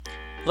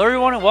Hello,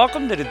 everyone, and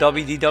welcome to the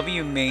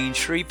WDW Main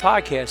Street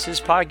Podcast. This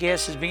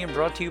podcast is being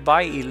brought to you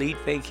by Elite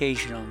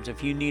Vacation Homes.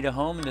 If you need a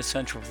home in the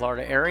Central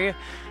Florida area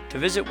to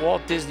visit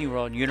Walt Disney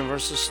World,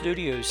 Universal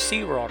Studios,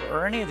 SeaWorld,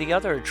 or any of the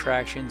other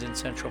attractions in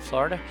Central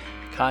Florida,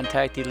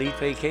 contact Elite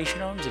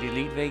Vacation Homes at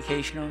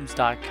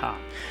elitevacationhomes.com.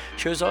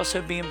 Show's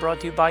also being brought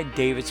to you by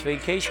David's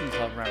Vacation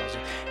Club Rentals.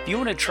 If you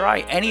want to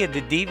try any of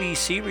the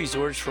DVC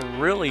resorts for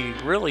really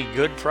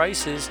good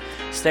prices,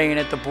 staying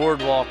at the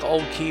Boardwalk,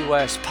 Old Key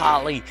West,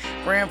 Poly,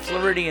 Grand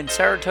Floridian,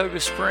 Saratoga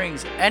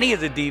Springs, any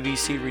of the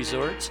DVC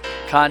resorts,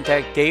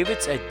 contact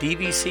David's at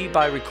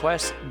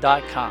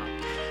dvcbyrequest.com.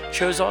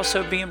 Show's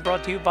also being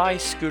brought to you by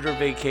Scooter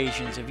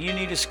Vacations. If you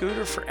need a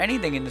scooter for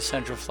anything in the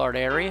Central Florida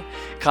area,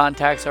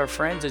 contact our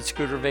friends at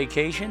Scooter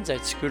Vacations at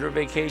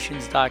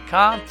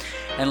scootervacations.com.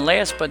 And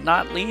last but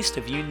not least,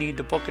 if you need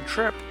to book a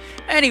trip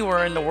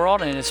anywhere in the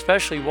world, and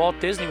especially Walt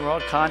Disney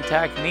World,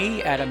 contact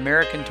me at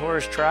American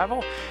Tourist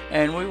Travel,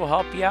 and we will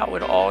help you out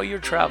with all your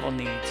travel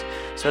needs.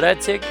 So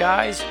that's it,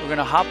 guys. We're going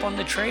to hop on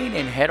the train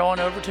and head on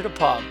over to the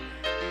pub.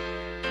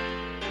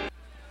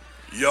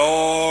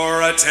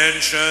 Your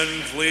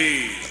attention,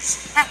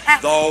 please.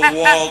 The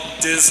Walt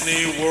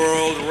Disney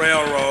World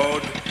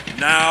Railroad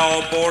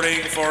now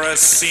boarding for a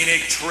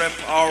scenic trip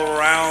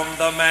around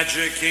the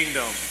Magic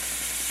Kingdom.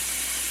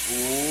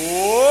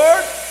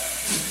 Board!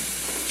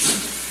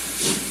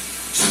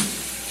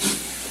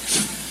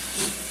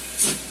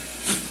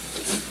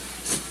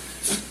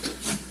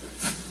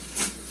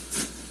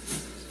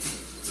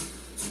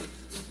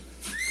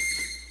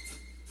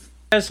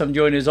 Yes, I'm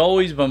joined as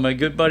always by my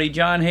good buddy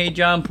John. Hey,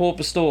 John, pull up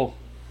a stool.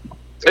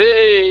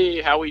 Hey,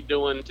 how we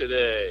doing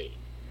today?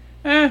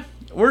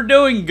 We're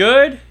doing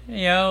good.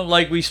 You know,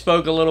 like we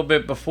spoke a little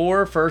bit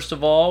before. First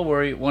of all,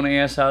 we want to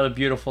ask how the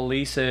beautiful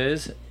Lisa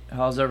is.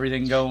 How's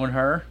everything going with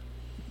her?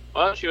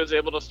 Well, she was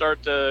able to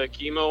start the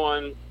chemo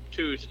on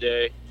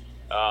Tuesday.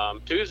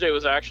 Tuesday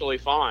was actually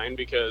fine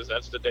because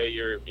that's the day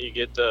you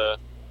get the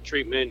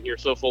treatment. And you're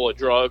so full of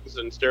drugs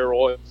and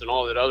steroids and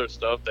all that other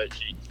stuff that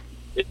she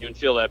didn't even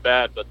feel that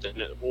bad, but then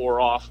it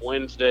wore off.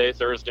 Wednesday,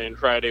 Thursday, and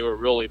Friday were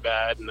really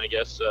bad, and I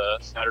guess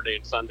Saturday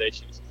and Sunday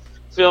she's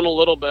feeling a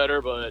little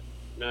better, but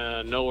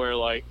nowhere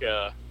like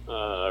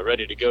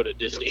ready to go to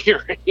Disney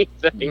or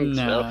anything.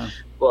 No. So,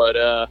 but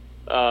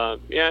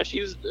yeah,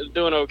 she's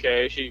doing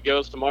okay. She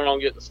goes tomorrow and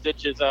get the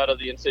stitches out of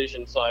the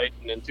incision site,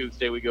 and then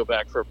Tuesday we go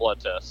back for a blood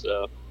test.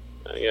 So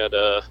I had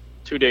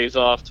 2 days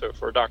off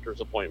for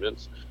doctor's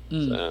appointments.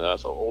 So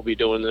that's what we'll be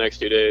doing the next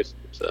 2 days.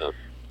 So.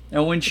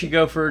 And when she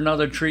go for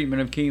another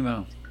treatment of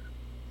chemo?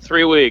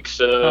 3 weeks.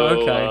 So,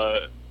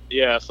 okay.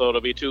 Yeah, so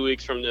it'll be 2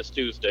 weeks from this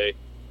Tuesday,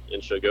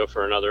 and she'll go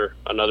for another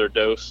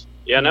dose.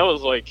 Yeah, and that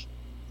was like,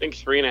 I think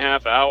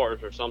 3.5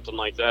 hours or something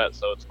like that.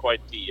 So it's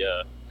quite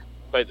the.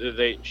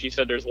 She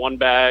said there's one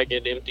bag,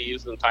 it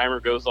empties, and the timer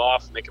goes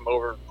off, and they come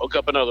over and hook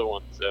up another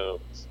one. So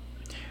it's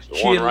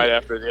one right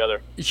after the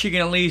other. She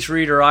can at least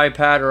read her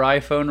iPad or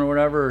iPhone or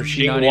whatever. Or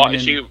she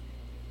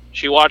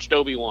watched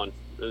Obi-Wan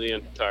the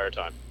entire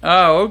time.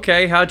 Oh,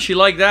 okay. How'd she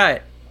like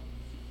that?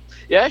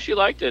 Yeah, she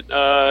liked it.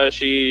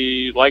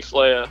 She likes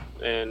Leia,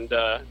 and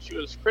she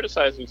was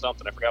criticizing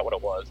something. I forgot what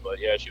it was, but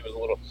yeah, she was a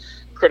little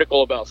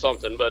critical about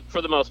something. But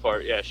for the most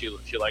part, yeah, she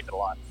liked it a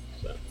lot.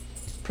 So.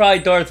 Probably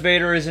Darth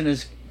Vader isn't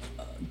as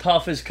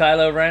tough as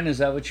Kylo Ren. Is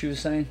that what she was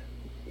saying?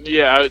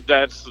 Yeah,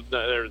 yeah.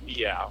 God,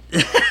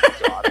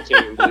 I can't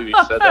even believe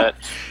you said that.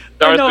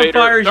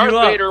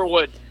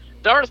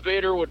 Darth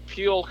Vader would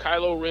peel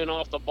Kylo Ren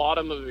off the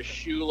bottom of his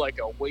shoe like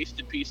a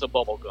wasted piece of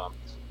bubble gum.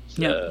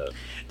 Yeah.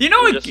 You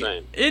know what?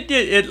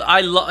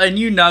 And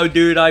you know,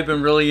 dude, I've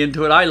been really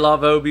into it. I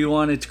love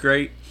Obi-Wan. It's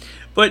great.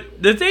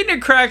 But the thing that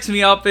cracks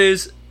me up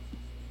is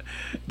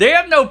they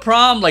have no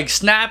problem like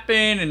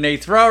snapping and they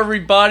throw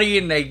everybody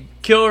and they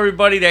kill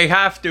everybody they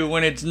have to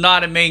when it's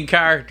not a main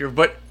character.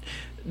 But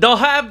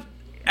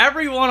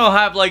everyone will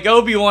have, like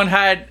Obi-Wan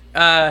had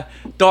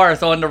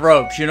Darth on the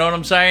ropes. You know what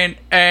I'm saying?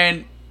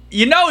 And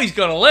you know he's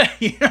going to live.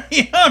 You know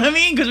what I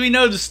mean? Because we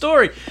know the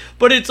story.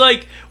 But it's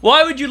like,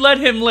 why would you let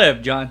him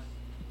live, John?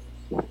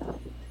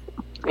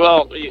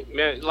 Well,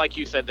 like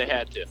you said, they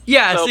had to.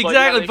 Yes, so,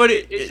 exactly. But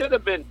it should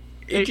have been.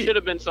 It should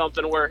have been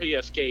something where he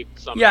escaped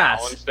somehow.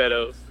 Yes. Instead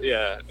of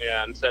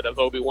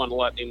Obi-Wan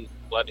letting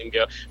him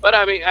go. But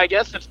I mean, I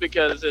guess it's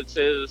because it's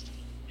his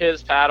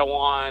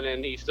Padawan,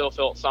 and he still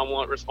felt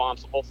somewhat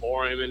responsible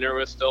for him, and there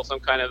was still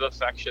some kind of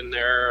affection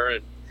there,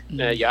 and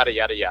yada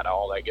yada yada,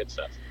 all that good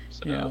stuff.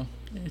 So. Yeah.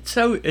 It's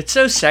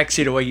so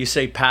sexy the way you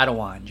say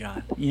Padawan,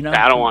 John. You know,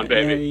 Padawan,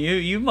 baby.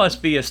 You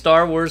must be a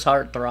Star Wars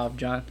heartthrob,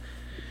 John.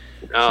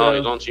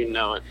 Oh, don't you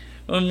know it?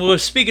 Well,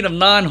 speaking of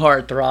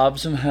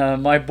non-heartthrobs,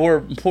 my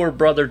poor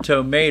brother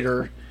Toe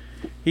Mater,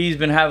 he's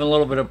been having a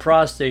little bit of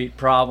prostate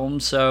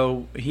problems,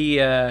 so he's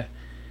going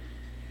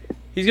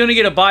to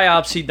get a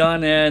biopsy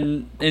done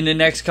in the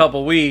next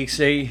couple weeks.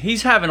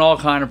 He's having all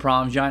kind of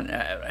problems, John.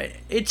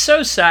 It's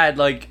so sad,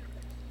 like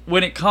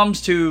when it comes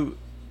to.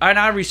 And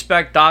I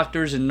respect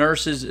doctors and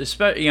nurses,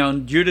 especially,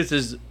 Judith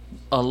is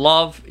a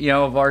love,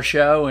 of our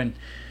show,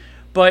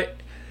 but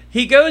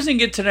he goes and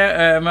gets an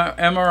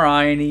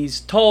MRI, and he's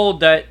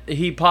told that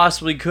he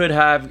possibly could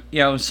have,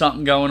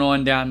 something going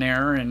on down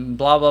there, and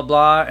blah, blah,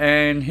 blah.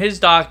 And his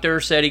doctor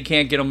said he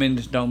can't get him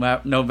into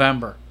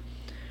November.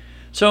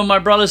 So my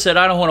brother said,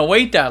 I don't want to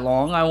wait that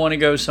long. I want to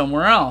go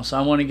somewhere else.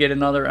 I want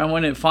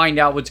to find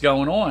out what's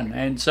going on.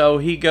 And so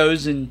he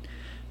goes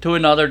to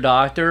another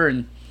doctor,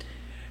 and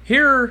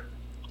here,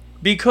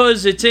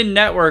 because it's in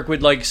network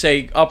with, like,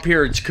 say, up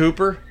here it's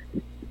Cooper,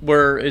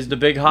 where is the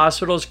big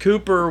hospitals.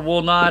 Cooper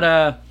will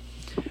not,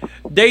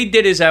 they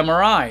did his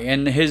MRI,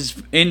 and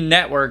his in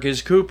network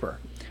is Cooper.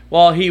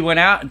 Well, he went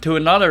out to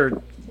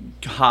another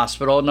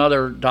hospital,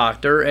 another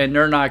doctor, and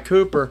they're not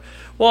Cooper.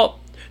 Well,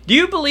 do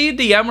you believe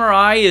the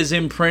MRI is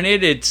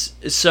imprinted? It's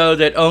so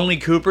that only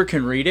Cooper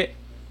can read it?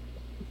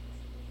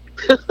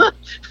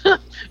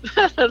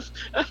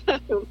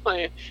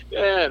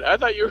 Man, I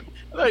thought you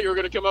were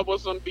going to come up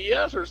with some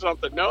BS or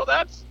something. No,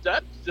 that's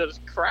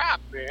just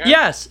crap, man.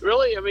 Yes.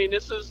 Really? I mean,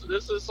 this is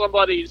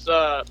somebody's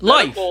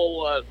life.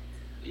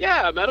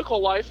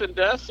 Medical life and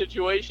death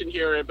situation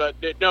here. But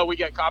no, we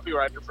got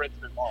copyright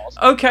infringement laws.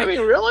 Okay. I mean,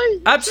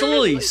 really?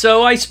 Absolutely. Seriously?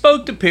 So I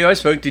spoke to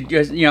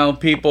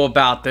people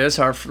about this,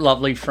 our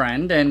lovely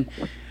friend, and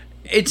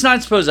it's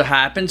not supposed to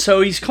happen. So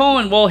he's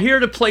calling. Well,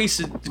 here the place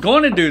that's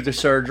going to do the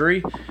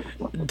surgery.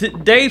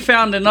 They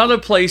found another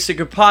place that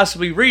could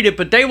possibly read it,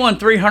 but they want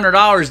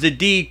 $300 to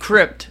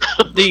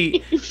decrypt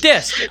the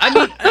disc. I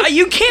mean,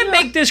 you can't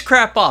make this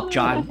crap up,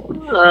 John.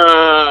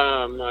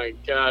 Oh my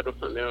God!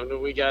 No,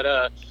 we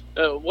got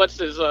what's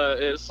his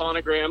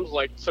sonograms,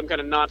 like some kind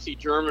of Nazi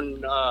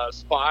German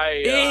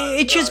spy.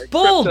 It's just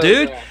bull,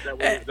 dude.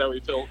 That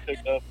we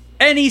picked up.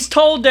 And he's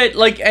told that,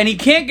 and he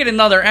can't get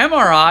another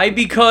MRI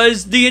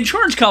because the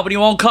insurance company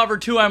won't cover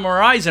 2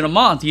 MRIs in a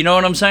month. You know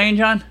what I'm saying,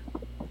 John?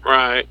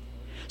 Right.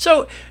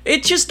 So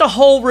it's just a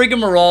whole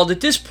rigmarole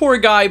that this poor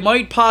guy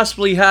might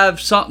possibly have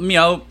something,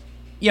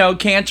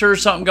 cancer or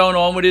something going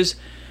on with his,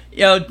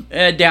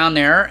 down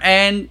there,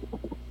 and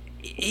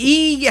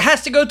he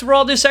has to go through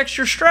all this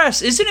extra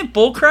stress. Isn't it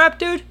bullcrap,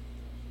 dude?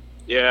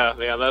 Yeah,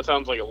 that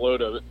sounds like a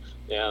load of it.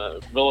 Yeah,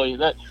 really,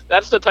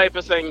 that's the type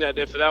of thing that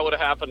if that would have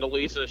happened to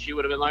Lisa, she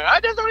would have been like,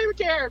 I just don't even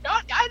care.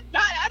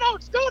 I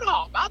don't scoot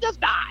off. I'll just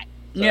die.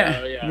 So,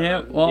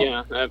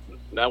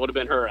 that would have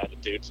been her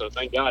attitude. So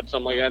thank God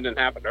something like that didn't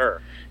happen to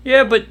her.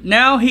 Yeah, but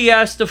now he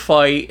has to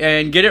fight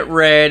and get it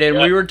read, and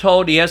we were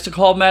told he has to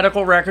call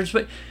medical records,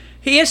 but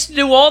he has to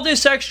do all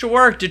this extra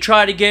work to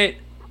try to get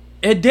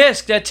a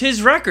disc that's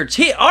his records.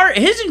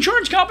 His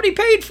insurance company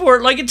paid for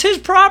it like it's his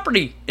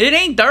property. It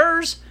ain't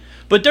theirs,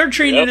 but they're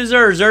treating it as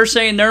theirs. They're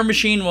saying their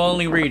machine will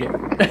only read it.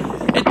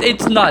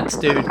 It's nuts,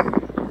 dude.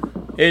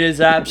 It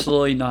is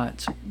absolutely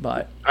nuts.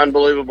 But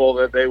unbelievable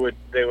that they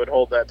would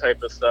hold that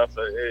type of stuff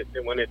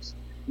when it's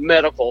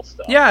medical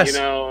stuff. Yes.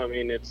 I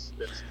mean, it's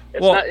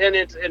not, and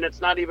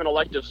it's not even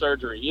elective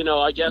surgery.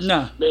 I guess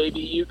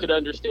maybe you could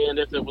understand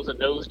if it was a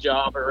nose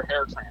job or a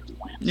hair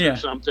transplant or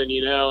something.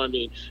 I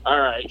mean, all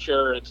right,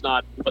 sure, it's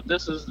not, but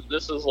this is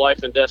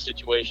life and death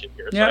situation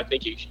here. So I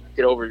think you should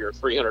get over your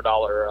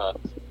 $300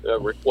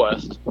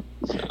 request.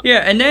 So. Yeah,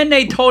 and then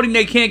they told him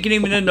they can't get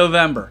him in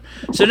November.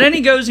 So then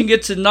he goes and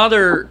gets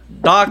another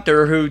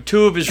doctor who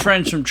 2 of his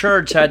friends from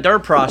church had their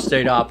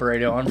prostate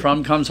operated on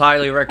from, comes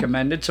highly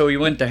recommended, so he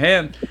went to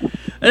him.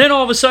 And then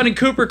all of a sudden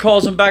Cooper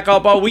calls him back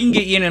up, we can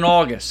get you in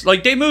August.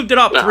 Like, they moved it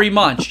up 3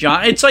 months,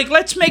 John. It's like,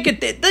 let's make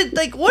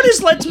it, what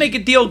is let's make a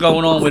deal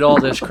going on with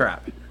all this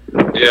crap?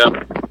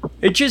 Yeah.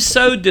 It's just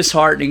so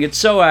disheartening. It's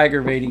so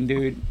aggravating,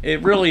 dude.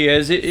 It really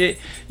is.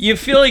 You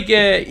feel like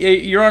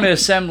you're on an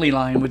assembly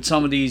line with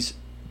some of these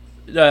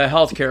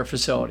healthcare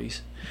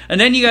facilities.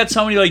 And then you got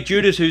somebody like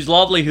Judith who's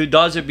lovely, who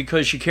does it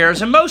because she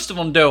cares, and most of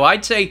them do.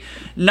 I'd say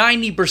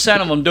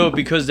 90% of them do it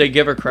because they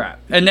give a crap.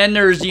 And then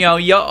there's, you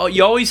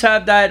always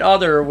have that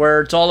other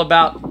where it's all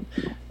about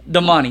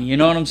the money. You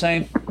know what I'm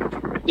saying?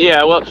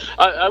 Yeah, well,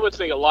 I would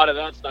think a lot of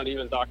that's not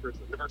even doctors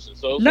and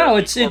nurses. Those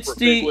it's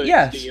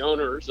the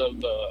owners of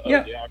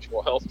the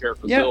actual healthcare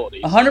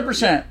facilities.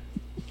 100%.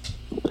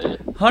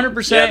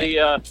 100%.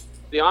 Yeah,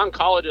 the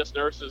oncologist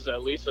nurses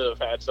that Lisa have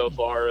had so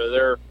far,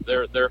 they're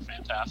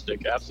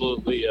fantastic.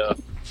 Absolutely,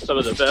 some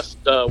of the best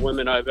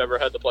women I've ever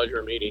had the pleasure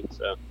of meeting.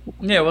 So.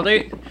 Yeah, well,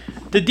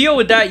 the deal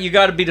with that, you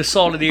got to be the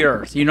salt of the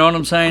earth. You know what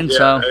I'm saying?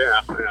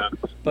 Yeah.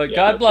 But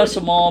God bless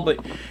them all. But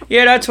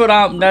yeah, that's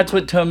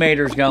what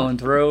Tomater's going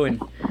through,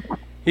 and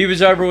he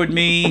was over with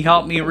me,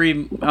 helped me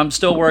read. I'm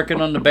still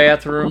working on the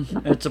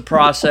bathroom. It's a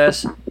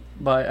process,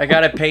 but I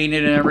got it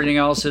painted and everything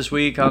else this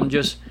week. I'm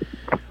just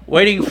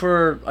waiting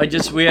for,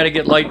 we had to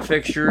get light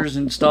fixtures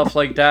and stuff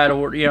like that,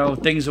 or,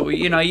 things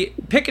that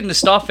picking the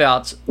stuff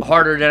out's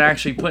harder than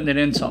actually putting it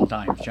in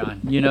sometimes,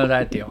 John. You know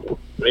that deal.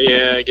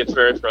 Yeah, it gets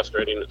very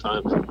frustrating at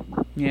times.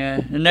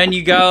 Yeah, and then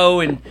you go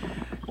and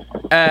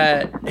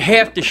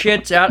half the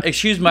shit's out,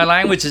 excuse my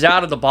language, is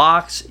out of the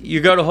box. You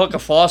go to hook a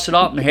faucet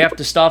up and half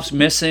the stuff's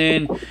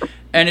missing.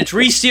 And it's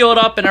resealed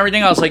up and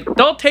everything else. Like,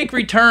 don't take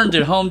returns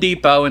at Home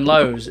Depot and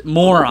Lowe's.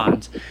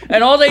 Morons.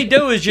 And all they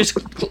do is just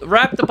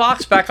wrap the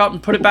box back up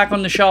and put it back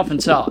on the shelf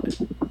and sell it.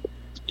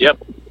 Yep.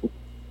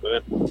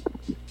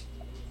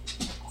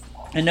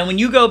 And then when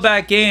you go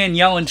back in,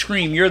 yell and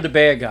scream, you're the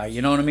bad guy.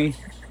 You know what I mean?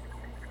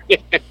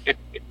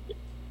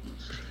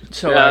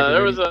 So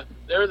there was a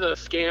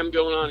scam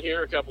going on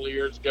here a couple of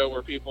years ago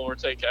where people were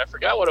taking, I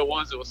forgot what it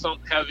was. It was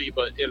something heavy,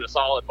 but in a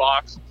solid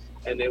box,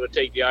 and they would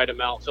take the item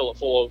out, fill it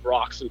full of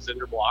rocks and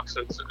cinder blocks,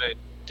 and they'd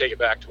take it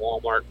back to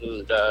Walmart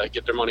and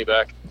get their money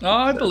back. Oh,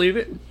 I believe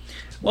it.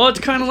 Well, it's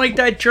kind of like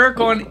that jerk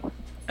on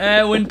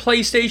when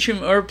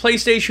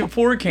PlayStation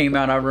 4 came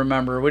out. I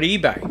remember with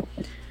eBay.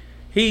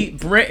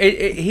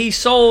 He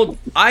sold.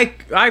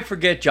 I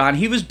forget, John.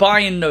 He was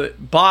buying the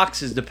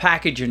boxes, the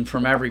packaging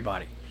from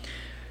everybody.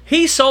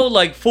 He sold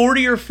like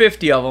 40 or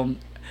 50 of them,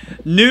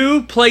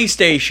 new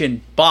PlayStation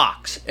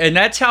box, and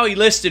that's how he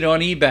listed on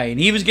eBay. And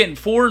he was getting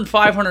 $400 and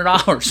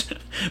 $500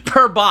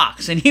 per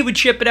box, and he would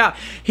ship it out.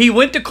 He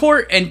went to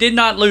court and did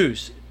not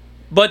lose,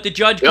 but the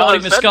judge called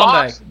him a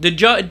scumbag.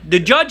 The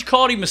judge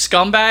called him a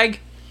scumbag,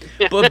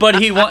 but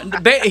he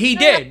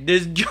did. The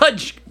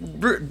judge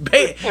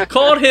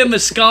called him a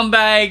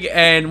scumbag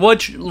and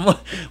what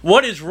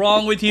is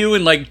wrong with you,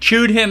 and like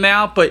chewed him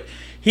out, but.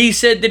 He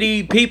said that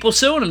people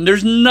suing him.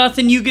 There's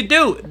nothing you could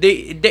do.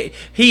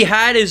 He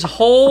had his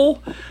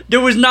whole. There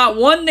was not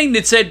one thing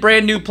that said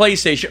brand new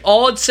PlayStation.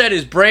 All it said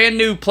is brand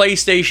new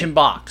PlayStation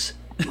box.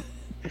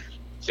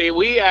 See,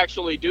 we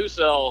actually do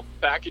sell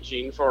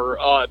packaging for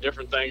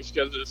different things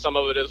because some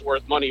of it is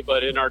worth money.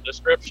 But in our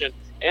description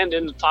and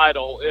in the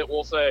title, it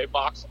will say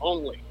box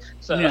only.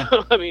 So yeah.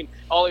 I mean,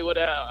 all he would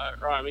have,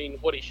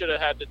 what he should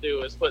have had to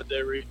do is put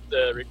the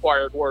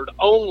required word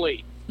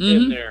only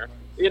in there.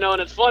 You know,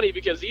 and it's funny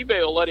because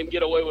eBay will let him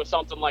get away with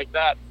something like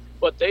that,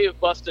 but they have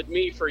busted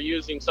me for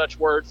using such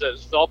words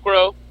as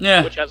Velcro,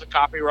 which has a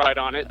copyright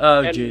on it,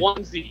 and geez.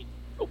 onesie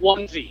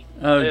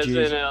is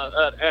in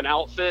an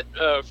outfit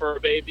for a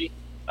baby.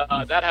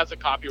 That has a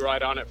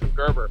copyright on it from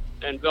Gerber,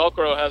 and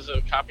Velcro has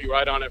a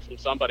copyright on it from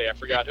somebody. I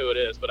forgot who it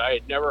is, but I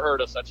had never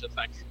heard of such a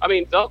thing. I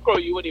mean,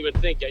 Velcro, you wouldn't even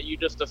think that. You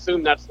just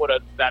assume that's what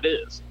that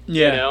is.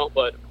 Yeah. You know,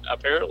 but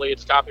apparently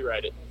it's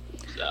copyrighted.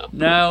 So.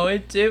 No,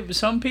 it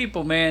some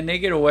people, man, they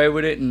get away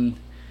with it, and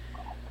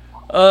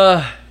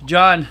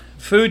John,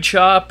 food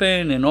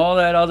shopping and all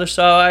that other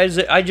stuff.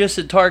 I just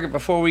at Target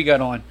before we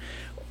got on.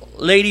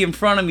 Lady in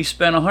front of me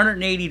spent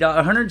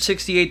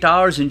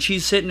 $168, and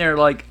she's sitting there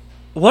like,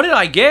 "What did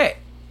I get?"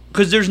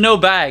 Because there's no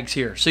bags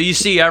here, so you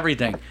see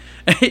everything.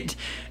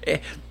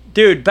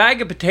 Dude,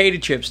 bag of potato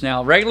chips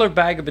now. Regular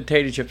bag of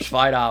potato chips,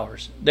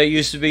 $5. They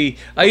used to be.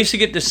 I used to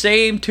get the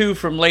same 2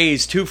 from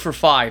Lay's, 2 for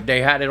 $5.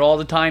 They had it all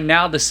the time.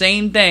 Now the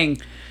same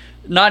thing,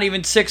 not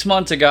even 6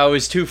 months ago,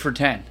 is 2 for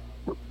 $10.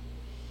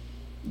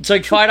 It's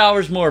like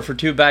 $5 more for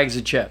 2 bags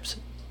of chips.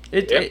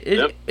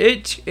 It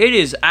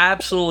is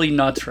absolutely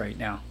nuts right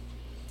now.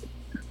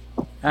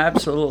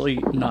 Absolutely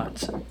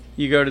nuts.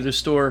 You go to the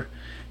store.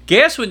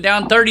 Gas went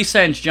down 30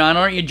 cents, John.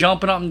 Aren't you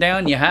jumping up and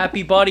down? You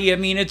happy, buddy? I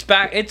mean, it's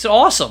back. It's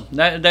awesome.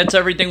 That's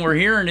everything we're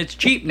hearing. It's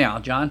cheap now,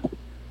 John.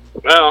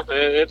 Well,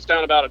 it's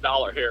down about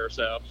 $1 here.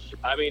 So,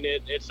 I mean,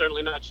 it's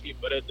certainly not cheap,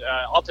 but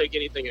I'll take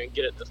anything I can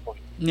get at this point.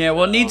 Yeah,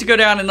 well, it needs to go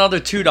down another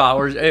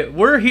 $2.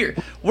 We're here.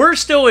 We're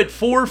still at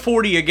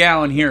 $4.40 a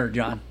gallon here,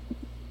 John.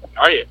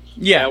 Are you?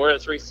 Yeah, we're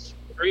at $3.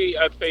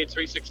 I paid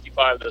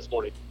 $3.65 this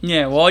morning.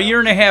 Yeah, well, a year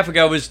and a half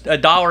ago it was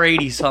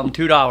 $1.80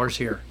 something, $2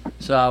 here.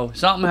 So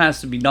something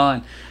has to be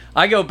done.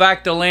 I go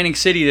back to Atlantic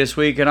City this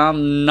week, and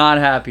I'm not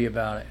happy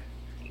about it.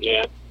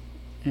 Yeah.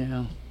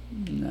 Yeah.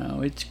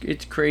 No,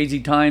 it's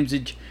crazy times.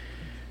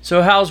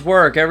 So how's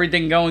work?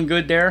 Everything going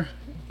good there?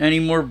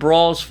 Any more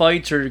brawls,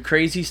 fights, or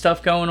crazy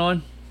stuff going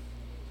on?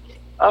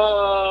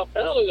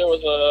 Apparently there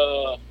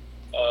was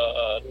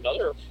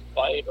another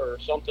fight or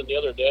something the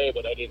other day,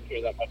 but I didn't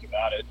hear that much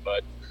about it.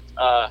 But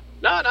no,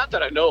 not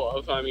that I know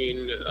of. I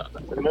mean,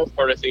 for the most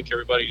part, I think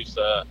everybody's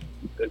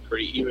been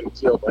pretty even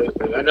keeled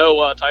lately. I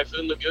know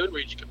Typhoon Lagoon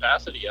reached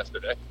capacity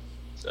yesterday,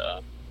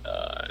 so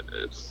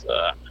that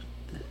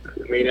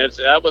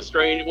was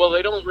strange. Well,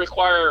 they don't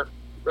require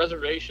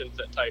reservations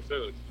at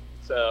Typhoon,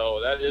 so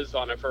that is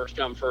on a first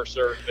come first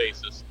served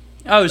basis.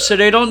 Oh, so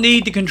they don't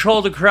need to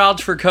control the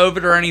crowds for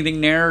COVID or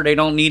anything there? They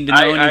don't need to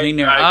know anything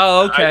there?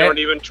 Oh, okay. I don't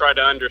even try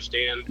to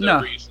understand the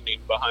reasoning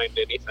behind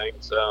anything,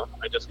 so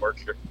I just work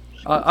here.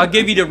 I'll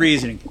give you the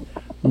reasoning.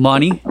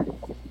 Money,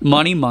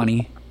 money,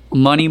 money,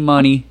 money,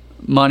 money,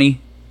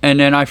 money, and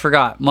then I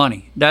forgot.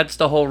 Money. That's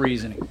the whole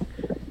reasoning.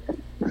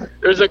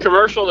 There's a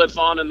commercial that's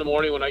on in the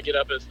morning when I get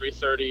up at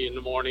 3:30 in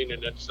the morning,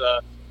 and it's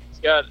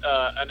got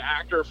an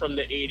actor from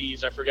the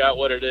 80s. I forgot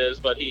what it is,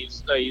 but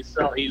he's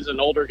an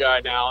older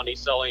guy now, and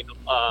he's selling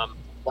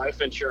life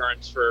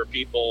insurance for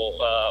people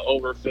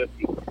over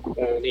 50.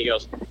 And he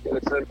goes,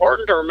 "It's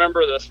important to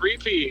remember the 3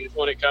 P's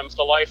when it comes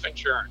to life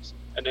insurance."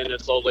 And then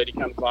this old lady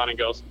comes on and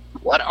goes,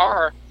 "What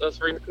are the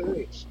 3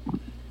 P's?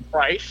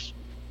 Price,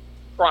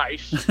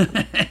 price,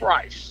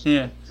 price."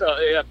 Yeah. So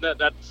yeah,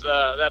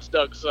 that's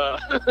Doug's.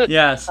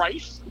 Yes.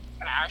 Price,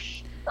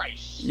 cash,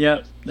 price.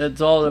 Yep,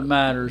 that's all that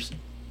matters.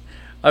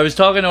 I was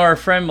talking to our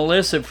friend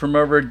Melissa from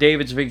over at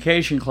David's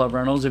Vacation Club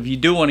Rentals. If you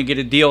do want to get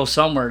a deal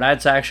somewhere,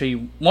 that's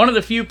actually one of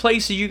the few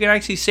places you can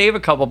actually save a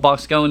couple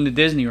bucks going to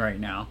Disney right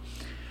now.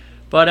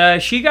 But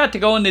she got to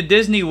go into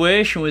Disney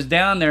Wish and was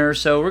down there,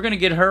 so we're going to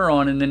get her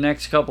on in the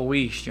next couple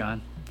weeks,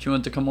 John. She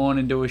wants to come on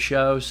and do a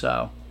show,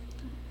 so...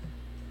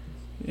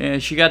 Yeah,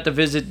 she got to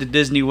visit the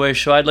Disney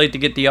Wish, so I'd like to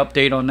get the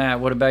update on that.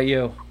 What about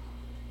you?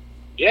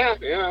 Yeah,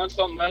 that's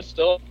something I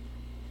still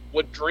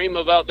would dream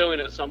about doing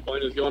at some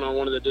point, is going on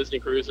one of the Disney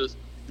cruises.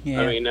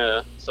 Yeah. I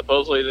mean,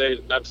 supposedly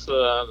that's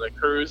the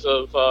cruise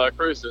of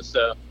cruises,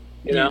 so...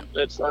 You know,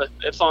 it's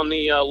on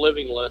the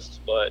living list,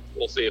 but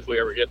we'll see if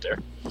we ever get there.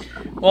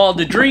 Well,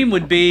 the dream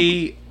would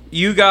be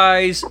you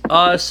guys,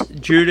 us,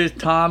 Judith,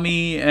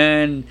 Tommy,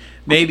 and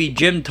maybe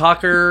Jim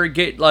Tucker,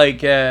 get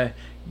like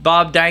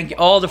Bob Dank,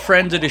 all the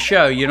friends of the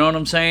show, you know what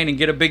I'm saying, and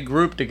get a big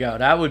group to go.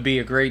 That would be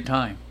a great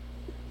time.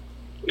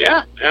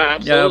 Yeah,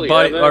 absolutely.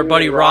 Yeah, our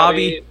buddy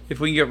Robbie,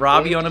 if we can get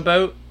Robbie on a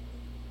boat.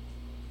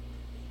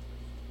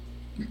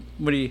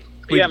 What do you...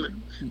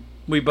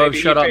 We both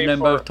shut up and then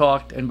both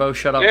talked, and both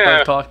shut up,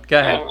 both talked. Go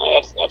ahead.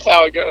 That's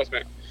how it goes,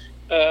 man.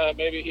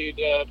 Maybe he'd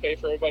pay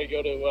for everybody to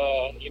go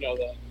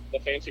to, the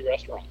fancy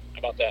restaurant. How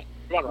about that?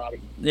 Come on,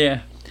 Robbie.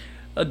 Yeah.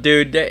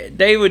 Dude,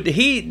 they would...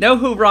 Know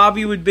who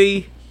Robbie would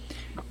be?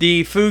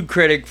 The food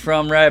critic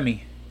from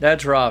Remy.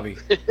 That's Robbie.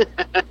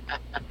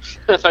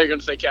 I thought you were going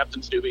to say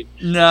Captain Stubing.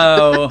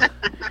 No.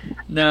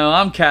 No,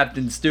 I'm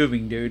Captain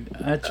Stubing, dude.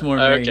 That's more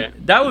me.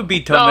 That would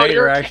be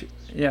Tomato, actually.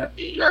 Yeah.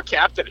 You're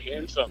Captain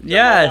Handsome.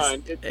 Yes,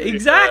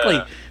 exactly.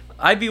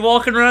 I'd be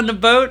walking around the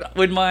boat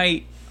with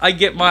I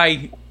get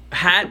my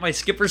hat, my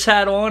skipper's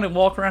hat on, and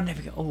walk around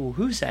and go, oh,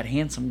 who's that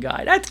handsome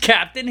guy? That's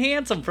Captain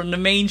Handsome from the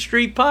Main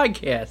Street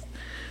Podcast.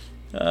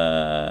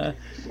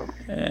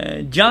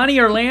 Johnny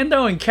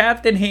Orlando and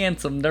Captain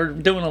Handsome, they're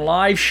doing a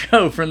live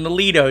show from the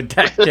Lido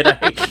deck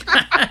today.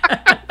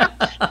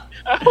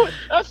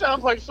 That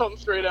sounds like something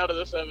straight out of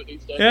the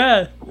 70s.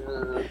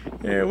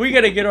 Yeah, we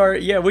gotta get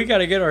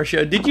our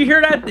show. Did you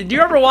hear that? Did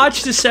you ever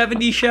watch the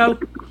 70s show?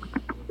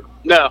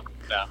 No.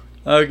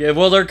 Okay,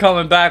 well they're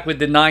coming back with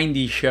the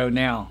 90s show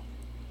now.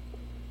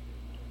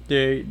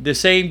 The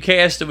same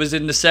cast that was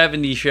in the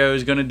 70s show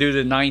is going to do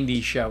the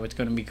 90s show. It's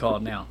going to be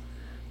called now.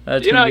 I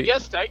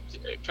guess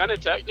kind of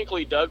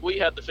technically, Doug, we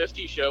had the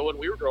 50s show when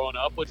we were growing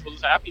up, which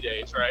was Happy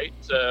Days, right?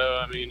 So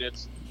I mean,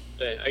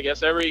 I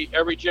guess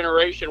every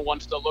generation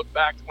wants to look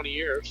back 20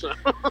 years.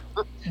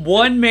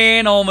 One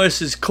man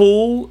almost as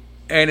cool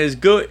and as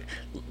good,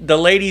 the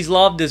ladies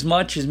loved as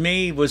much as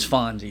me, was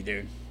Fonzie,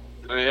 dude.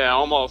 Yeah,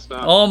 almost.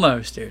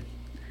 Almost, dude.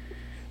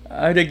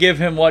 I'd have give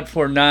him what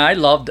for? Nah, I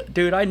loved,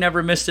 dude. I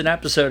never missed an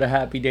episode of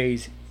Happy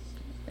Days.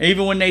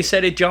 Even when they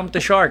said it jumped the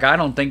shark, I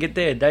don't think it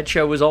did. That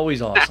show was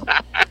always awesome.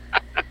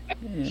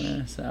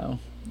 Yeah, so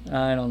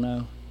I don't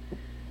know.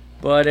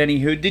 But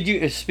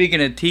anywho,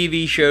 speaking of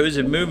TV shows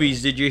and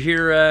movies, did you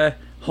hear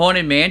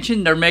Haunted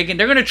Mansion? They're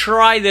going to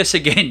try this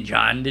again,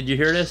 John. Did you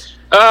hear this?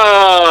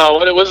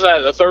 What was that?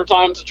 The third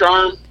time's the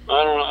charm?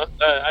 I don't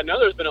know. I know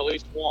there's been at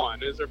least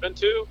one. Has there been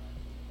two?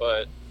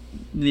 But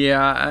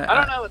yeah, I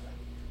don't know.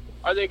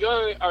 Are they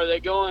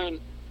going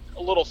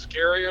a little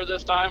scarier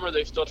this time, or are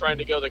they still trying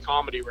to go the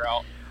comedy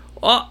route?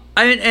 Well,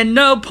 and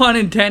no pun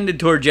intended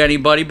towards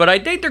anybody, but I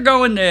think they're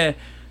going to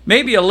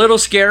maybe a little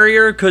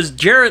scarier because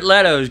Jared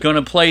Leto is going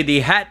to play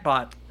the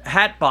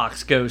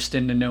Hatbox Ghost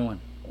in the new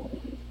one.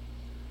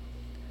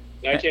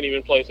 I can't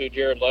even place who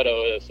Jared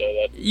Leto is, so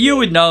that you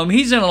would know him.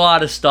 He's in a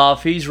lot of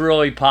stuff. He's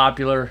really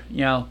popular.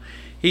 You know,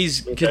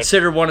 he's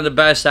considered one of the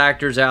best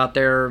actors out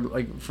there,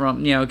 like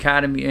from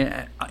Academy.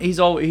 He's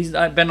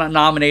been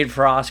nominated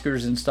for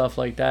Oscars and stuff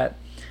like that.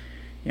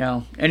 You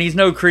know, and he's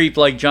no creep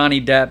like Johnny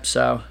Depp.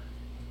 So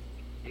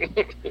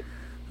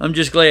I'm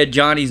just glad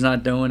Johnny's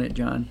not doing it,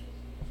 John.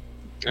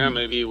 Yeah,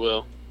 maybe he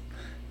will.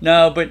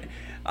 No, but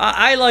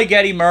I like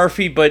Eddie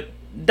Murphy, but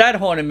that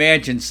Haunted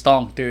Mansion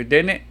stunk, dude,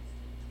 didn't it?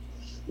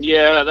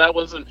 Yeah, that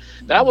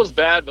was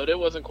bad, but it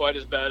wasn't quite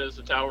as bad as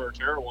the Tower of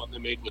Terror one they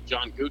made with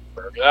John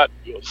Gutenberg. That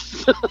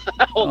was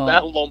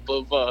that lump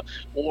of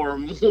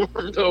warmed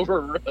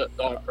over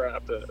dog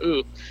crap.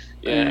 Ooh.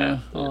 Yeah.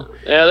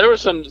 Yeah, there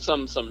was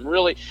some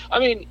really. I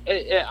mean,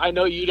 I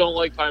know you don't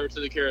like Pirates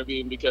of the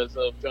Caribbean because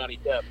of Johnny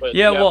Depp, but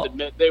you have to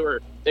admit they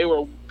were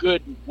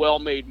good,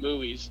 well-made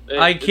movies.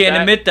 I can't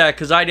admit that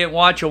because I didn't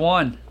watch a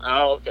one.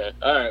 Oh, okay.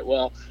 All right.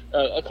 Well,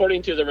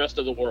 according to the rest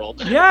of the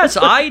world. Yes,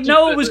 I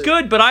know it was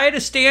good, but I had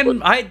to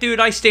stand.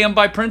 I stand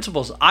by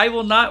principles. I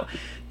will not.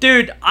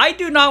 Dude, I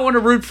do not want to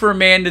root for a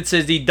man that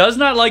says he does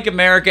not like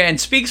America and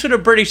speaks with a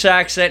British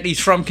accent and he's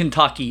from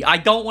Kentucky. I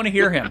don't want to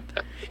hear him.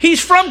 He's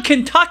from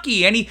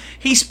Kentucky, and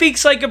he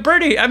speaks like a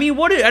British. I mean,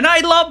 and I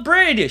love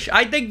British.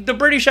 I think the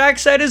British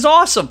accent is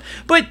awesome.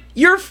 But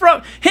him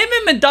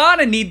and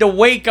Madonna need to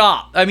wake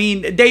up. I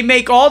mean, they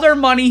make all their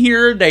money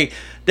here. They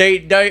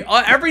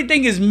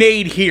everything is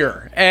made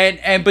here,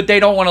 but they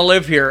don't want to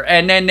live here.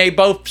 And then they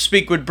both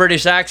speak with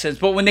British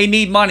accents. But when they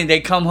need money, they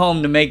come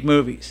home to make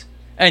movies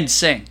and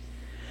sing.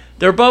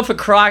 They're both a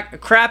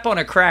crap on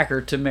a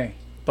cracker to me.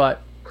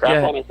 But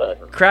crap on a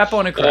cracker. Crap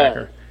on a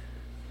cracker.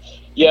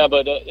 Yeah,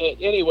 but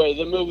anyway,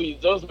 those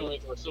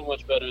movies were so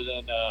much better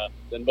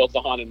than both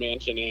the Haunted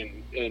Mansion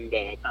and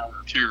Tower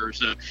of Terror.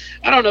 So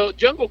I don't know.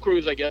 Jungle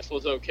Cruise, I guess,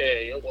 was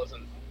okay. It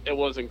it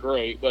wasn't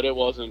great, but it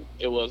wasn't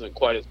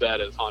quite as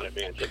bad as Haunted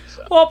Mansion.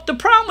 So. Well, the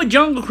problem with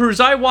Jungle Cruise,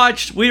 I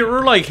watched. We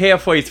were like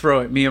halfway through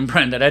it, me and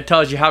Brenda. That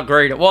tells you how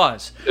great it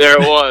was.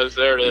 There it was.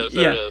 There it is.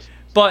 There it is.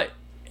 But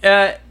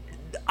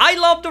I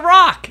love The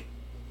Rock.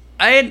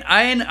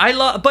 I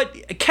love.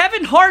 But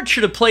Kevin Hart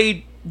should have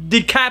played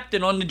the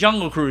captain on the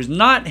Jungle Cruise,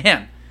 not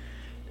him.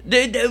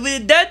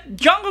 That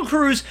Jungle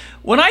Cruise.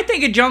 When I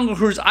think of Jungle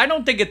Cruise, I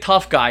don't think of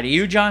tough guy. Do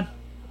you, John?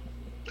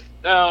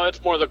 No,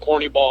 it's more the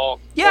corny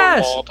ball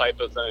type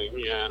of thing.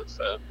 Yeah.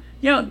 So.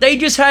 They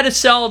just had to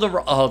sell The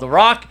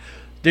Rock.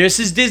 This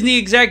is Disney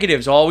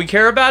executives. All we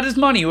care about is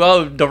money.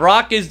 Well, The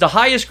Rock is the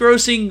highest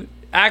grossing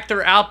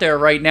actor out there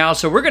right now,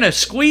 so we're going to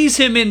squeeze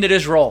him into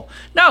this role.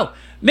 No,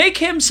 make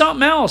him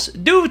something else.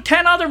 Do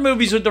 10 other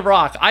movies with The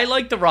Rock. I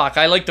like The Rock.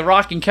 I like The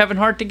Rock and Kevin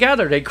Hart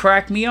together. They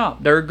crack me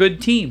up. They're a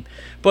good team.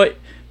 But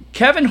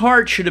Kevin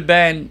Hart should have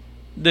been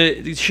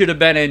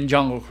in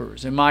Jungle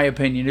Cruise, in my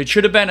opinion. It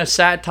should have been a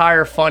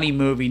satire, funny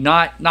movie,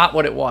 not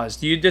what it was.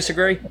 Do you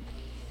disagree?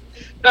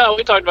 No,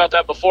 we talked about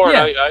that before.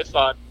 Yeah. I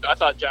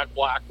thought Jack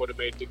Black would have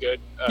made the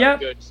good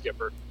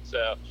skipper.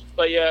 So,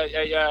 but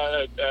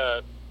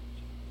The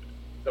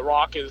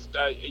Rock is.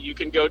 You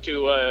can go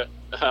to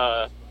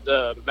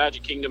the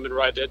Magic Kingdom and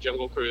ride that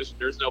Jungle Cruise.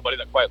 There's nobody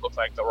that quite looks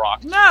like The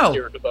Rock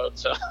steering the boat.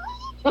 So.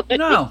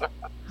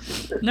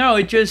 No,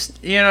 it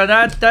just,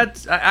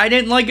 that's I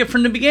didn't like it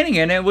from the beginning,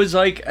 and it was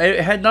like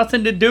it had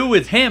nothing to do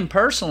with him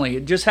personally.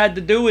 It just had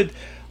to do with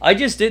I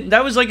just didn't.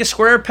 That was like a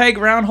square peg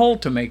round hole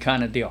to me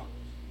kind of deal.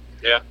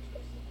 Yeah.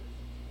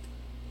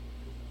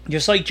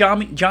 Just like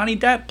Johnny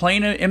Depp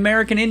playing an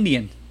American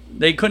Indian.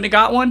 They couldn't have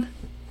got one.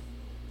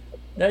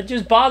 That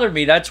just bothered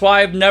me. That's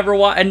why I've never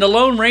watched. And The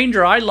Lone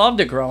Ranger, I loved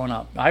it growing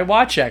up. I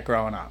watched that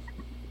growing up.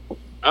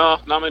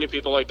 Oh, not many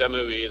people like that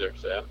movie either.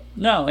 So.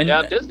 No,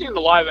 and Disney in the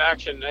live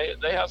action,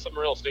 they have some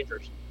real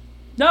stinkers.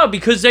 No,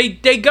 because they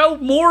go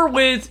more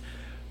with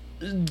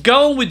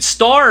going with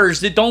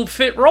stars that don't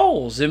fit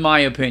roles, in my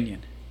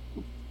opinion.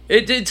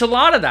 It's a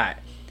lot of that.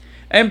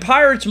 And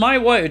Pirates, my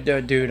way,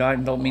 dude, I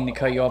don't mean to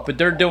cut you off, but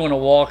they're doing a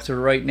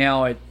walkthrough right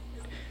now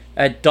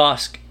at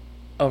dusk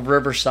of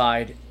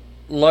Riverside,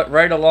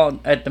 right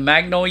along at the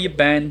Magnolia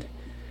Bend,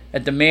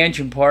 at the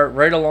Mansion part,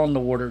 right along the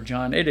water,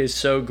 John. It is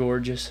so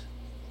gorgeous.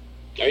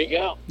 There you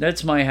go.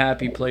 That's my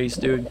happy place,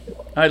 dude.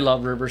 I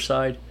love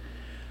Riverside.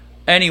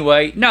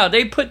 Anyway, no,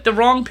 they put the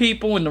wrong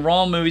people in the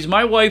wrong movies.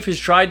 My wife has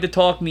tried to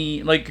talk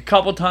me like a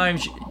couple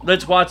times,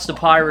 let's watch the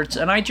Pirates,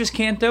 and I just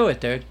can't do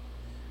it, dude.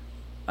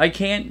 I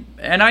can't,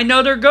 and I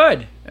know they're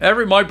good.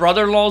 My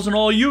brother-in-laws and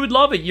all, you would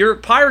love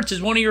it. Pirates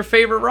is one of your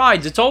favorite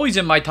rides. It's always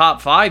in my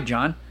top 5,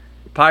 John.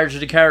 Pirates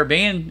of the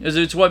Caribbean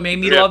it's what made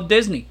me love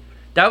Disney.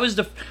 That was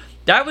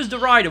the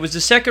ride. It was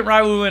the second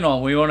ride we went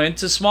on. We went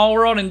into Small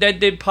World and then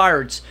did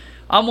Pirates.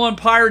 I'm on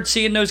Pirates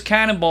seeing those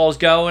cannonballs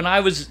go, and I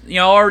was,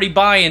 already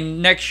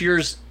buying next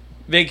year's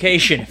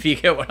vacation, if you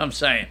get what I'm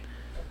saying.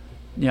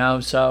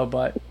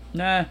 But,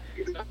 nah.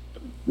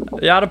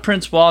 Out of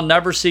principle, I'll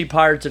never see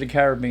Pirates of the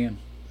Caribbean.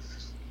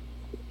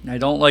 I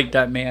don't like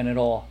that man at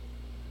all.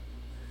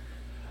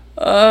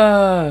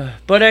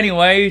 But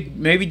anyway,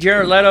 maybe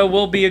Jared Leto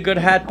will be a good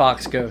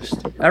Hatbox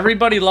Ghost.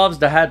 Everybody loves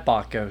the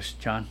Hatbox Ghost,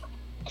 John.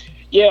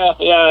 Yeah,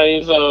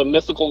 he's a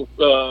mythical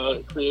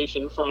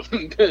creation from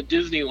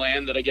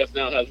Disneyland that I guess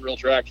now has real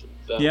traction.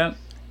 So. Yeah.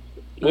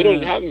 We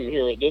don't have him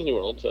here at Disney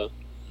World, so.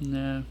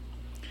 No.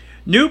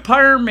 New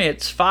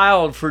permits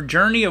filed for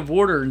Journey of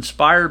Water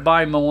inspired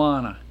by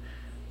Moana.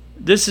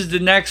 This is the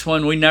next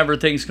one we never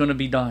think is going to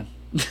be done.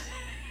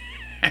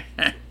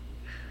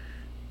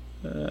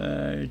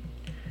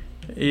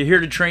 You hear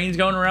the trains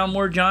going around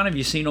more, John? Have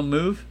you seen them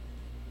move?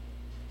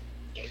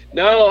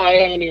 No, I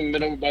haven't even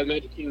been over by the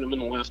Magic Kingdom in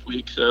the last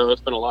week, so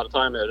it's been a lot of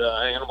time at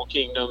Animal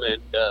Kingdom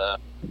and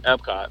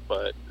Epcot,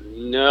 but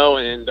no,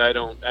 and I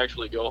don't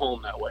actually go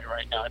home that way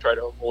right now. I try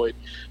to avoid,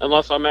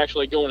 unless I'm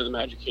actually going to the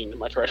Magic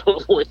Kingdom, I try to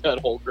avoid that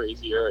whole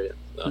crazy area.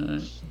 So.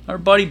 Our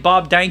buddy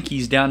Bob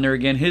Dankey's down there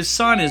again. His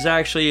son is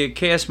actually a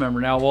cast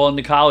member now, in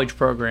the college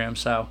program,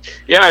 so.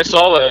 Yeah, I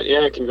saw that.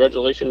 Yeah,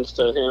 congratulations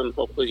to him.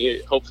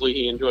 Hopefully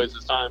he enjoys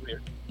his time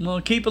here. Well,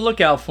 keep a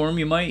lookout for him.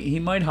 He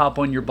might hop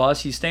on your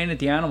bus. He's staying at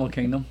the Animal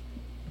Kingdom.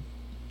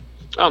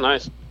 Oh,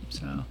 nice.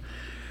 So,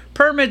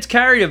 permits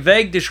carried a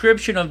vague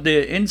description of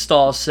the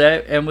install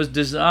set and was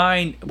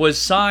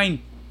signed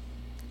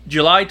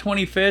July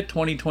 25th,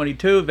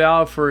 2022,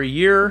 valid for a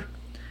year.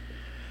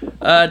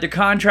 The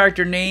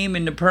contractor name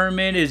in the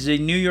permit is a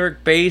New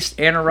York-based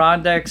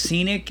Adirondack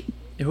Scenic,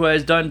 who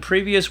has done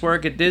previous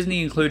work at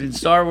Disney, including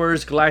Star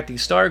Wars, Galactic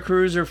Star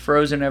Cruiser,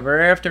 Frozen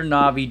Ever After,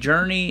 Navi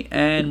Journey,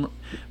 and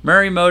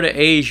Morimoto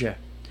Asia.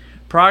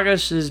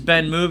 Progress has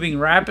been moving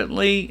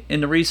rapidly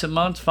in the recent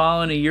months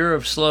following a year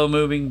of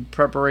slow-moving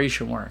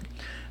preparation work.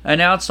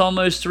 Announced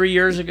almost 3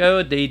 years ago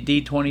at the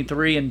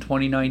D23 in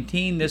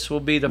 2019, this will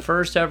be the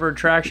first ever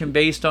attraction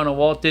based on a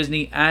Walt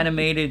Disney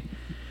animated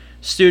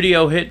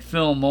studio hit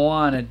film,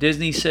 Moana.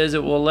 Disney says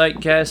it will let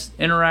guests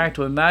interact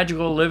with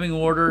magical living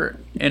water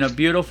in a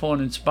beautiful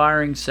and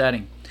inspiring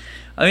setting.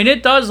 I mean,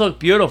 it does look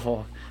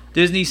beautiful.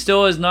 Disney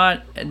still has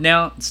not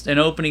announced an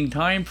opening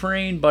time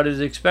frame, but is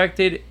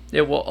expected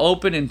it will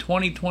open in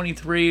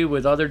 2023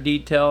 with other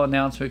detail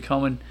announcement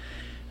coming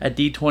at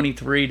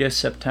D23 this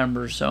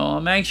September. So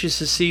I'm anxious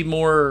to see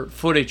more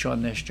footage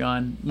on this,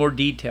 John, more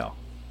detail.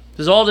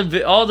 Because all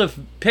the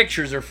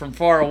pictures are from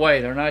far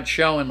away. They're not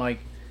showing like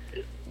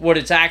what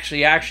it's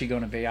actually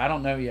going to be. I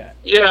don't know yet.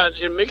 Yeah,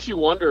 it makes you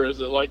wonder, is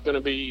it like going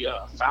to be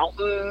a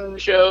fountain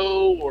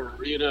show, or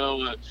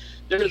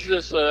there's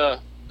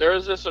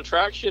this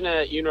attraction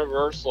at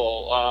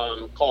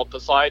Universal called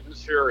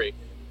Poseidon's Fury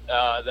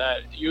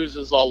that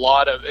uses a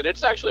lot of, and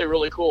it's actually a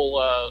really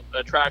cool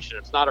attraction.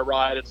 It's not a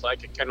ride, it's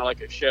like kind of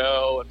like a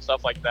show and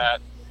stuff like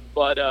that.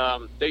 But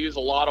they use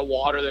a lot of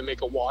water. They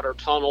make a water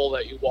tunnel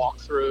that you walk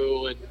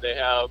through, and they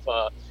have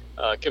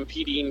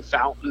competing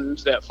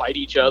fountains that fight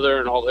each other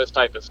and all this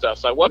type of stuff.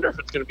 So I wonder if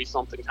it's going to be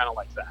something kind of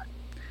like that.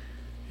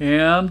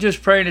 Yeah, I'm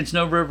just praying it's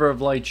no River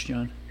of Lights,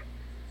 John.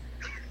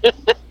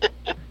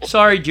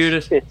 Sorry,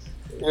 Judith.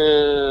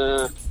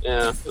 Yeah,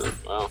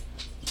 well.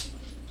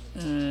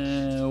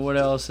 What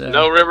else?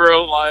 No River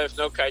of Life,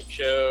 no kite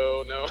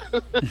show, no.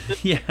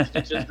 Yeah.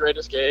 It's just Great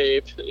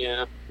Escape,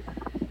 yeah.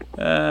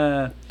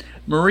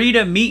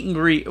 Merida meet and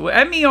greet.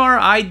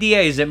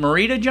 MERIDA. Is it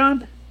Merida,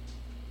 John?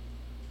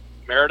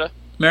 Merida.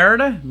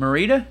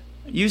 Merida?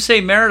 You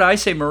say Merida, I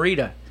say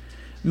Merida.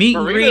 Meet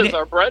and greet. Merita's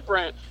our bread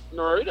brand.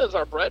 Merita's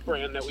our bread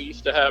brand that we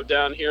used to have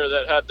down here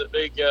that had the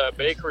big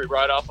bakery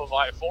right off of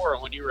I-4.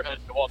 And when you were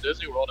heading to Walt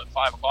Disney World at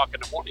 5 o'clock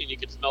in the morning, you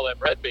could smell that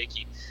bread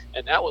baking.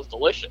 And that was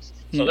delicious.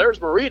 So there's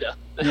Merida.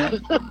 Yeah.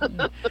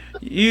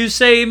 You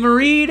say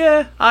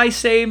Merida, I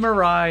say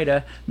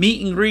Merida.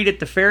 Meet and greet at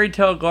the Fairy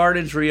Tale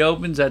Gardens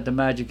reopens at the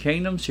Magic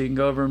Kingdom, so you can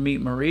go over and meet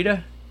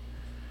Merida.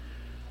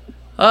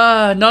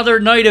 Another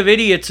Night of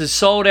Idiots is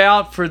sold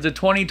out for the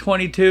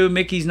 2022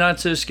 Mickey's Not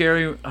So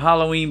Scary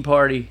Halloween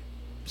Party.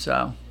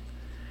 So,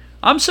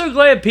 I'm so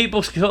glad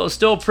people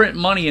still print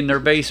money in their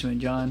basement,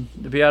 John,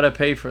 to be able to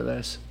pay for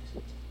this.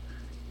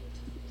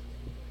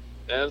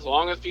 As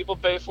long as people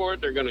pay for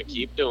it, they're going to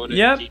keep doing it.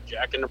 Yep. And keep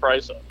jacking the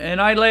price up.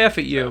 And I laugh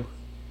at you.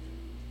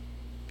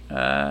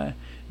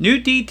 New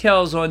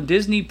details on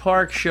Disney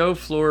Park show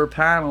floor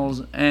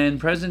panels and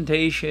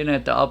presentation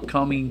at the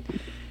upcoming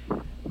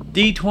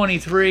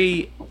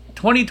D23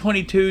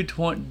 2022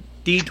 D23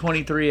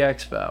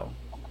 Expo,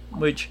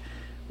 which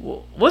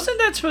wasn't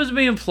that supposed to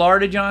be in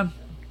Florida, John?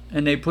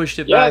 And they pushed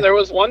it back. Yeah, there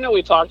was one that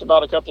we talked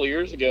about a couple of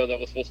years ago that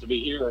was supposed to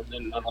be here,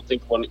 and I don't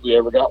think we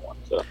ever got one.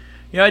 So.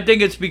 Yeah, I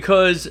think it's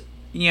because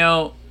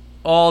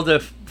all the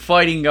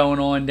fighting going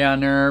on down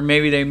there.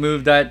 Maybe they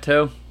moved that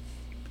too.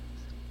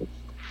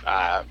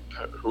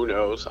 Who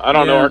knows? I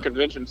don't know. Our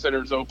convention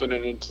center's open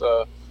and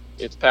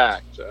it's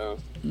packed.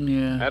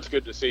 Yeah, that's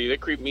good to see. They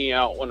creeped me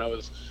out when I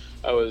was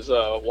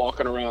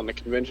walking around the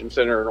convention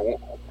center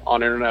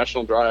on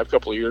International Drive a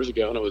couple of years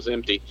ago, and it was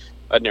empty.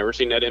 I'd never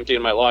seen that empty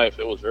in my life.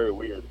 It was very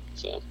weird.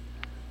 So.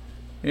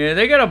 Yeah,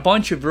 they got a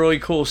bunch of really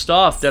cool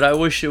stuff that I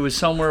wish it was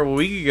somewhere where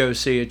we could go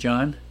see it,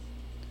 John.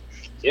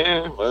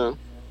 Yeah, well.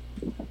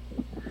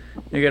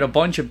 They got a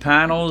bunch of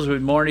panels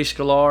with Marty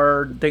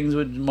Sklar, things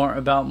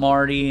about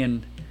Marty,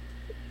 and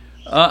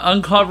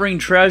Uncovering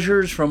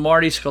Treasures from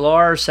Marty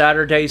Sklar,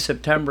 Saturday,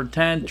 September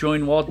 10th.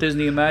 Join Walt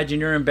Disney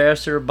Imagineer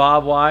Ambassador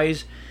Bob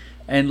Wise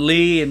and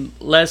Lee and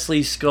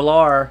Leslie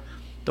Sklar,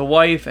 the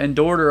wife and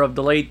daughter of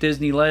the late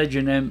Disney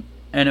legend and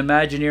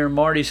Imagineer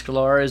Marty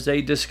Sklar, as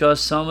they discuss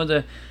some of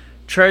the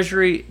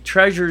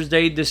treasures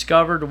they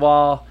discovered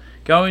while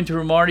going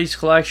through Marty's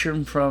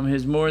collection from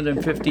his more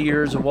than 50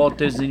 years of Walt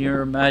Disney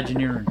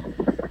Imagineering.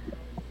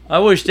 I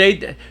wish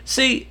they'd...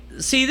 See,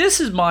 this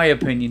is my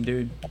opinion,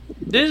 dude.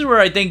 This is where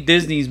I think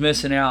Disney's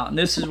missing out. And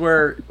this is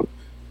where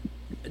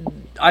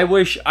I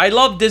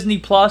love Disney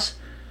Plus,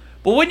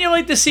 but wouldn't you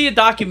like to see a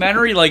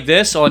documentary like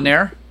this on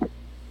there?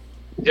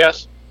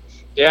 Yes.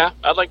 Yeah,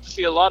 I'd like to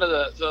see a lot of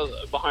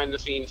the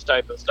behind-the-scenes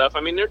type of stuff.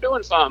 I mean, they're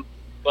doing some,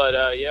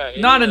 but yeah.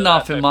 Not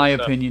enough, in my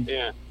opinion.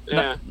 Yeah.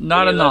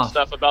 Not enough.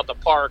 That stuff about the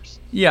parks.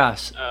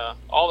 Yes.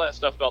 All that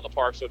stuff about the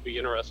parks would be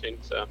interesting.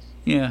 So.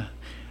 Yeah.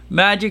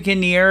 Magic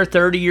in the Air,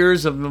 30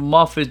 years of the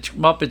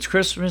Muppets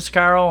Christmas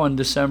Carol on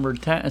September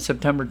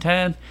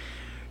 10th.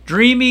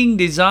 Dreaming,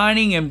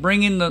 designing, and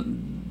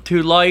bringing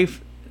to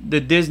life the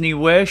Disney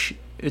Wish.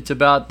 It's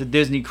about the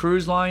Disney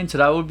Cruise Line, so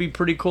that would be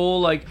pretty cool.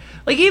 Like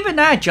even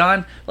that,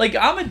 John. Like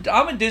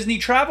I'm a Disney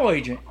travel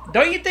agent.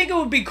 Don't you think it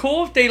would be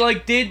cool if they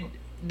did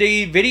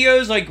the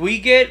videos like we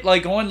get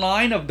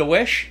online of the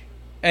Wish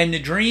and the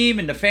Dream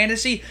and the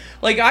Fantasy?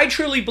 I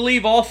truly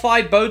believe all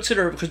 5 boats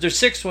because there's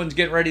 6 ones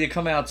getting ready to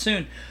come out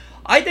soon.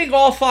 I think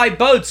all 5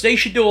 boats, they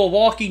should do a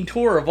walking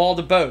tour of all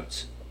the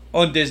boats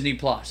on Disney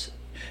Plus.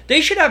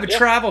 They should have a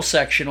travel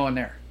section on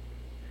there.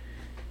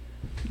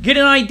 Get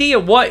an idea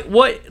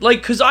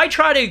because I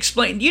try to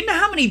explain. Do you know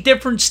how many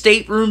different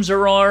staterooms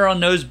there are on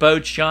those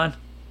boats, John?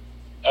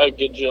 A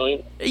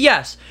gajillion.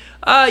 Yes.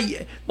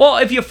 Well,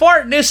 if you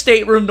fart in this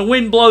stateroom, the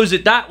wind blows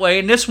it that way,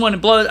 and this one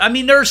blows. I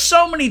mean, there's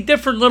so many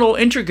different little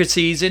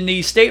intricacies in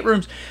these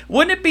staterooms.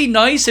 Wouldn't it be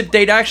nice if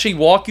they'd actually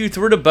walk you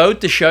through the boat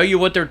to show you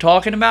what they're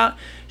talking about?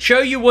 Show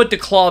you what the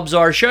clubs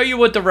are, show you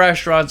what the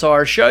restaurants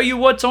are, show you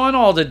what's on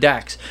all the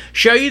decks,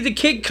 show you the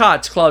Kid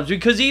Cots clubs,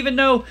 because even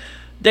though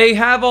they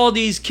have all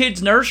these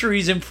kids'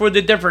 nurseries and for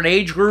the different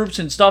age groups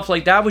and stuff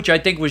like that, which I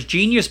think was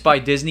genius by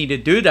Disney to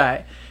do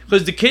that.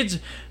 Because the kids,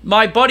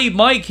 my buddy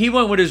Mike, he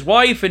went with his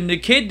wife, and the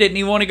kid didn't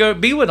even want to go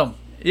be with them.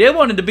 They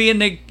wanted to be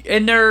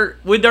in there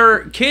with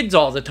their kids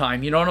all the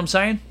time. You know what I'm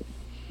saying?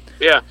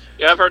 Yeah,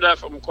 I've heard that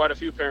from quite a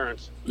few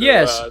parents.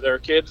 Yes. Their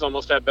kids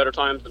almost had better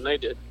times than they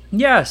did.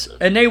 Yes,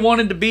 and they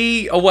wanted to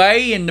be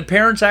away, and the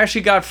parents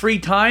actually got free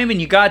time, and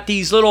you got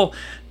these little,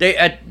 they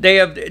have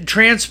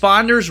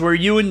transponders where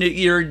you and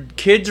your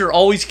kids are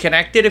always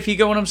connected, if you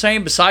get what I'm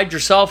saying. Besides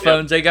your cell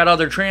phones, They got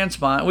other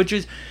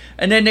transponders,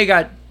 and then they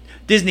got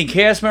Disney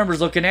cast members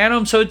looking at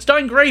them, so it's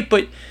done great.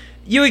 But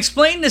you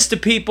explain this to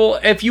people,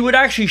 if you would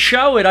actually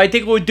show it, I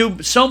think it would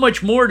do so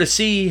much more to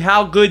see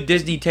how good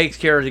Disney takes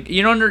care of it.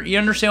 You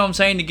understand what I'm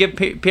saying? To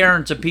give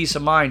parents a peace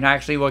of mind,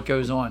 actually, what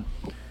goes on.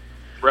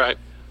 Right.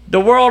 The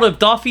World of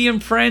Duffy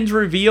and Friends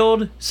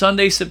revealed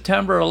Sunday,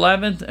 September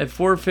 11th at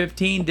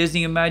 4:15.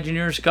 Disney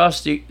Imagineers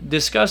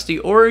discussed the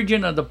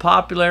origin of the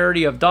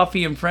popularity of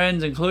Duffy and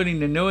Friends, including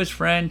the newest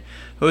friend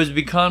who has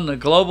become the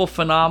global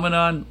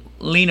phenomenon,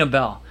 Lena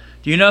Bell.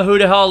 Do you know who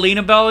the hell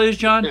Lena Bell is,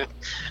 John?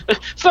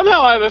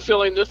 Somehow I have a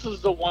feeling this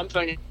is the one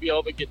thing I'd be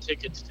able to get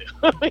tickets to.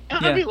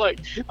 I'd be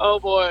like, oh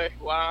boy,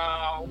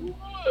 wow.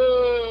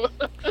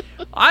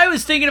 I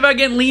was thinking about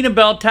getting Lena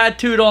Bell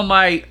tattooed on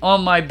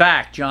my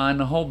back, John,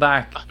 the whole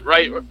back.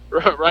 Right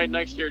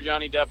next to your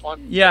Johnny Depp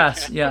one.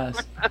 Yes.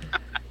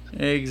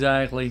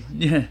 Exactly.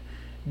 Yeah.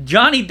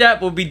 Johnny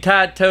Depp will be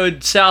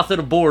tattooed south of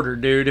the border,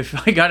 dude,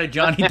 if I got a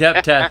Johnny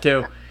Depp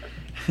tattoo.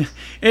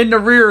 In the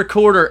rear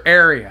quarter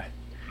area.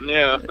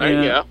 Yeah,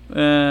 there you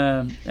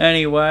go.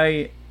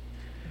 Anyway,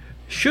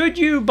 should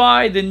you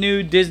buy the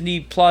new Disney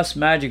Plus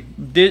Magic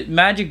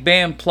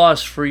Band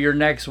Plus for your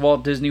next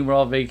Walt Disney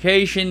World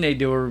vacation? They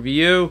do a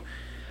review.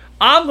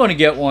 I'm going to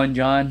get one,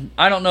 John.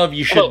 I don't know if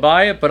you should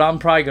buy it, but I'm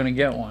probably going to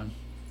get one.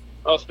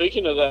 Oh,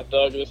 speaking of that,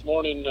 Doug, this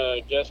morning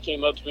a guest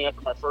came up to me after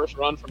my first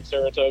run from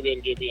Saratoga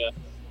and gave me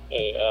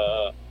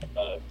a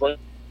break.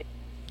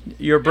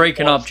 You're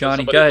breaking up,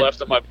 Johnny. Go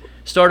ahead.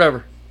 Start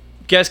over.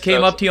 Guest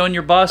came up to you on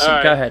your bus?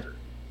 Right. Go ahead.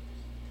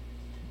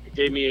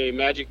 Gave me a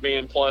Magic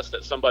Band Plus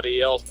that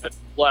somebody else had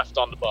left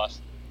on the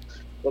bus.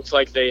 Looks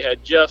like they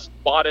had just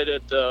bought it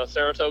at the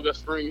Saratoga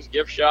Springs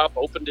gift shop,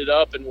 opened it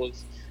up, and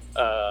was,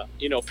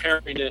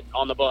 pairing it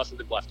on the bus and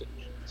then left it.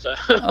 So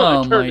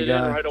I turned it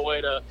in right away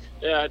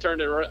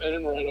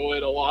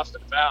to Lost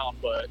and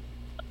Found. But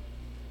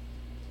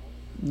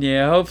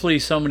yeah, hopefully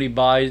somebody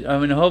buys. I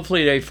mean,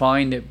 hopefully they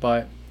find it,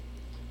 but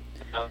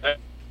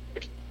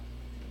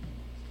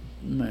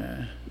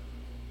nah.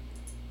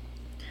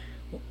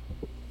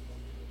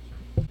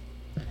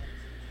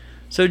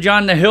 So,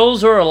 John, the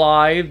Hills are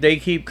alive. They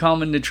keep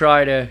coming to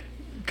try to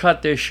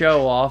cut this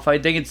show off. I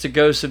think it's the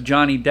ghost of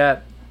Johnny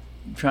Depp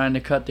trying to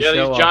cut the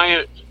show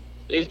off.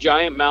 These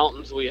giant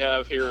mountains we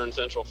have here in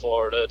Central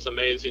Florida, it's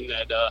amazing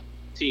that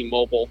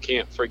T-Mobile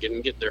can't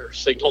friggin' get their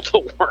signal to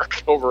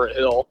work over a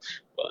hill.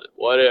 But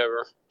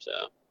whatever. So.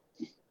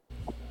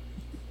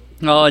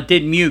 Oh, it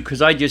did mute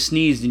because I just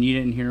sneezed and you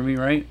didn't hear me,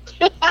 right?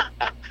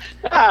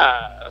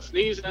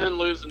 Sneezing and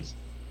losing.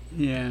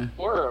 Yeah.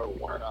 We're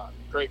a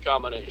great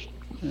combination.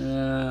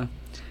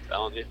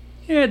 Telling you.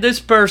 Yeah,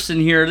 this person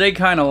here, they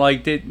kind of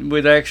liked it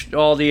with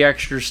all the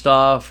extra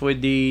stuff,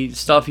 with the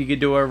stuff you could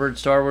do over at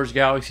Star Wars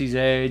Galaxy's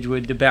Edge,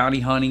 with the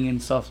bounty hunting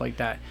and stuff like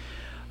that.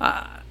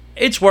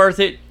 It's worth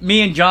it. Me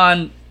and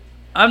John,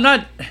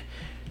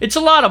 it's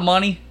a lot of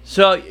money,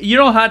 so you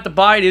don't have to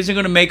buy it. It isn't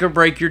going to make or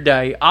break your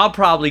day. I'll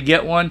probably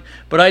get one,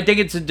 but I think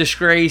it's a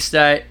disgrace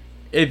that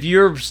if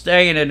you're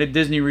staying at a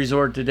Disney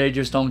resort, that they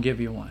just don't give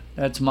you one.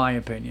 That's my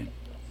opinion.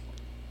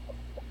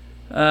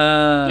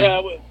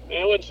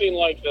 It would seem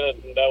like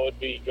that would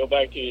be go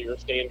back to your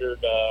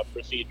standard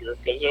procedure,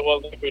 because it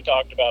was, like we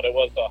talked about, it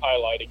was the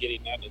highlight of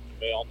getting that in the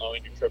mail,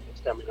 knowing your trip was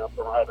coming up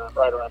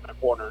right around that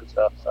corner and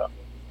stuff. So,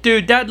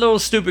 dude, that little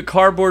stupid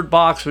cardboard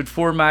box with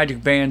 4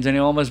 magic bands, and it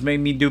almost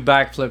made me do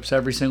backflips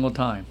every single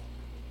time.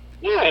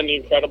 Yeah, and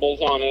the Incredibles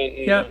on it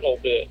and the whole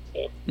bit.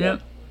 So.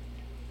 Yep.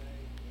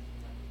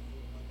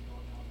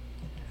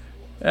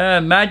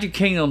 Magic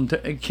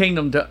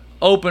Kingdom to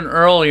open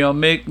early on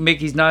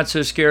Mickey's Not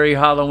So Scary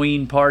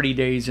Halloween Party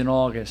Days in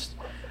August.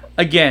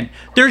 Again,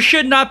 there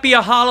should not be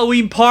a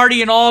Halloween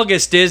party in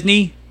August,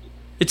 Disney.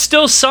 It's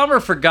still summer,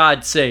 for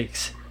God's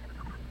sakes.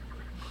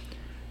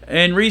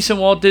 In recent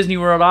Walt Disney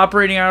World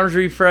operating hours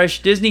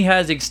refresh, Disney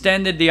has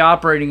extended the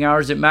operating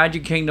hours at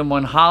Magic Kingdom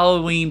on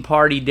Halloween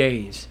party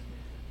days.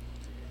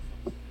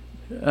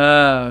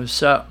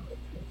 So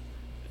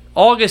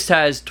August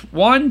has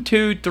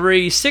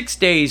 6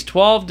 days,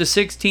 12 to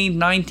 16th,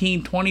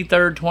 19th,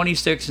 23rd,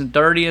 26th, and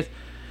 30th.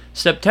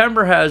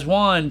 September has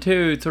 1,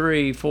 2,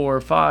 3,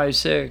 4, 5,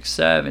 6,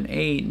 7,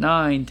 8,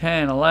 9,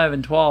 10,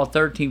 11, 12,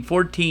 13,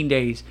 14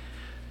 days.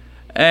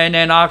 And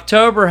then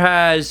October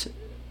has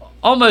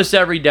almost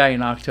every day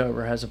in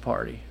October has a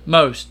party.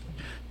 Most.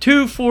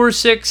 2, 4,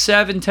 6,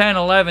 7, 10,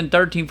 11,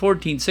 13,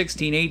 14,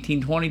 16,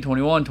 18, 20,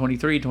 21,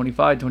 23,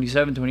 25,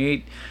 27,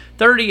 28,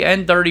 30,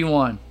 and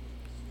 31.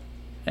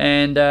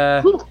 And,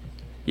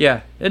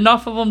 yeah.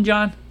 Enough of them,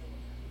 John?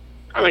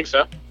 I think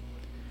so.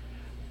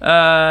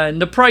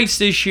 And the price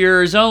this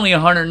year is only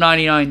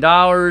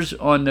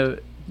 $199 on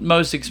the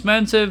most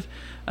expensive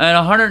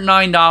and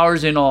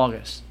 $109 in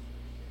August.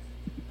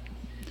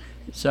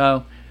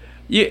 So,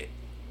 in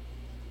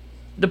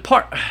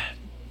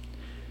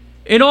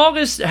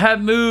August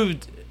have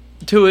moved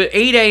to an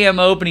 8 a.m.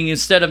 opening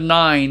instead of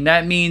 9.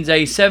 That means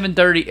a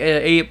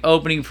 7:30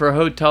 opening for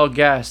hotel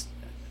guests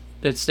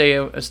that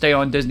stay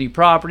on Disney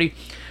property,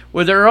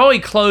 where they're only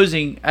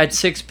closing at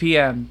 6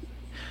 p.m.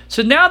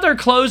 So now they're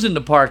closing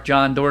the park,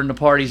 John, during the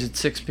parties at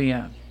 6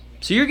 p.m.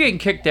 So you're getting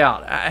kicked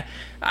out.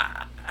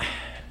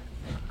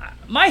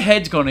 My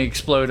head's going to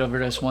explode over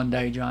this one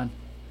day, John.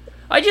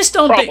 I just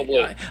don't think.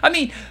 I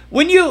mean,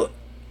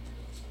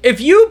 if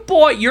you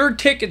bought your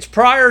tickets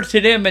prior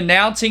to them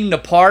announcing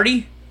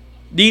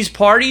these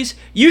parties,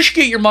 you should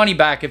get your money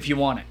back if you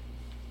want it.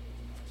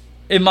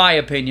 In my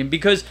opinion,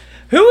 because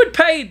who would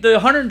pay the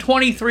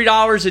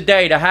 $123 a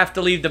day to have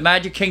to leave the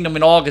Magic Kingdom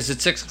in August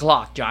at 6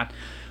 o'clock, John?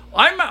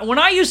 When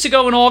I used to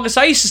go in August,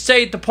 I used to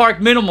stay at the park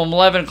minimum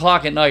 11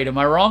 o'clock at night. Am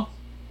I wrong?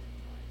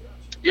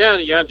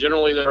 Yeah.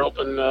 Generally, they're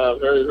open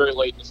very, very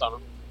late in the summer.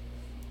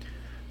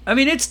 I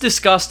mean, it's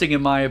disgusting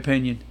in my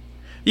opinion.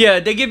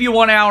 Yeah, they give you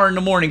 1 hour in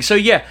the morning. So,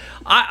 yeah,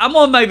 I'm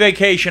on my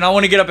vacation. I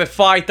want to get up at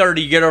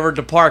 5:30, get over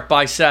to the park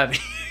by 7.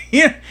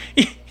 You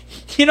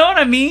know what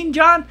I mean,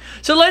 John?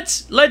 So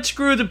let's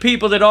screw the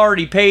people that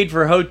already paid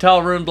for a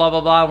hotel room, blah,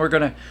 blah,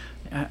 blah.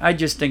 I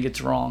just think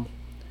it's wrong.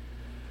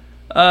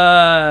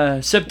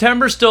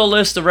 September still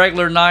lists the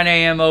regular 9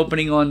 a.m.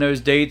 opening on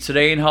those dates, so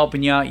they ain't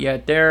helping you out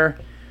yet there.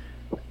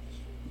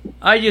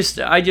 I just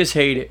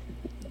hate it.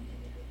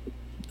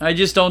 I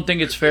just don't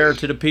think it's fair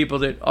to the people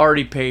that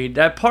already paid.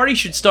 That party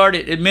should start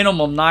at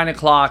minimum 9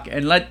 o'clock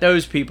and let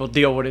those people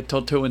deal with it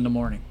till 2 in the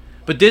morning.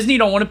 But Disney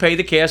don't want to pay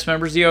the cast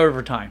members the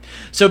overtime.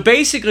 So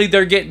basically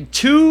they're getting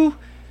two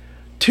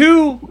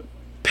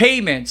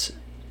payments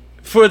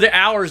for the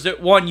hours that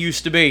one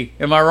used to be.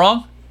 Am I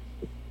wrong?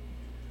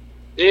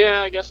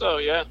 Yeah, I guess so.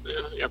 Yeah,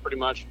 pretty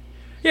much.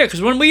 Yeah,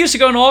 because when we used to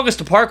go in August,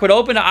 the park would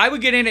open. I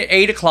would get in at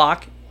 8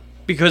 o'clock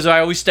because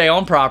I always stay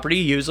on property,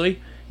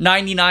 usually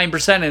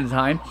 99% of the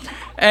time.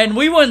 And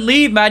we wouldn't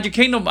leave Magic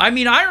Kingdom. I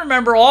mean, I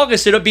remember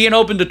August, it being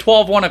open to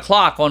 12, 1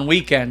 o'clock on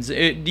weekends. Do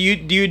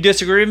you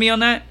disagree with me on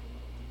that?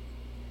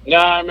 No,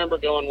 I remember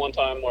going one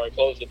time where I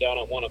closed it down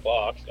at 1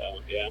 o'clock, so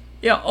yeah.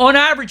 Yeah, on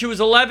average, it was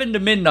 11 to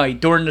midnight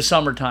during the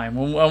summertime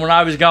when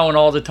I was going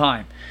all the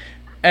time.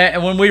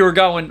 And when we were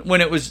going,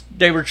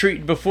 they were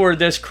treated before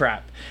this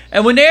crap.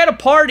 And when they had a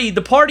party,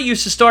 the party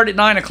used to start at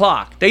 9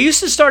 o'clock. They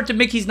used to start the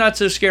Mickey's Not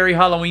So Scary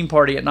Halloween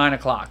party at 9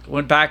 o'clock,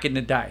 went back in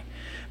the day.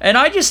 And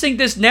I just think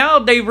now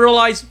they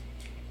realize,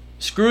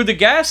 screw the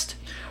guest,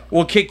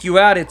 we'll kick you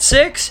out at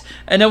 6,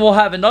 and then we'll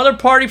have another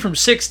party from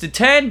 6 to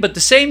 10, but the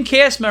same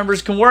cast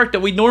members can work that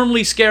we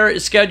normally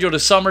schedule a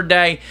summer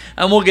day,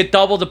 and we'll get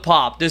double the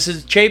pop. This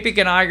is Chapek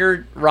and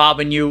Iger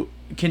robbing you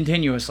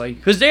continuously.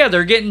 Because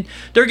they're getting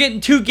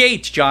 2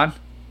 gates, John,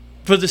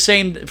 for the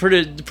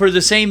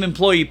same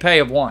employee pay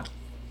of 1.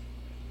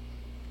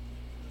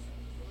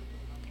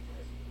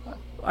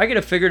 I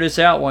gotta figure this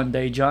out one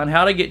day, John.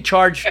 How to get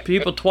charged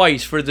people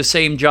twice for the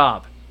same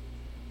job.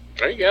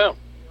 There you go.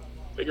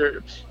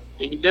 Figure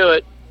you can do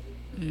it.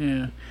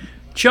 Yeah.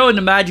 Showing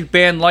the Magic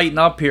Band lighting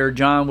up here,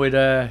 John, with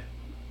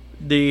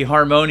the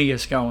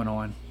Harmonious going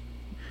on.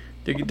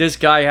 This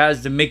guy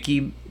has the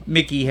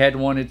Mickey head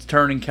one. It's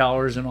turning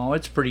colors and all.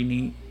 It's pretty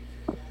neat.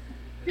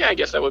 Yeah, I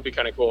guess that would be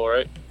kind of cool,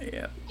 right?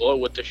 Yeah. Glow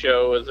with the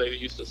show, as they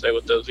used to say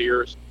with those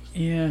ears.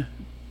 Yeah.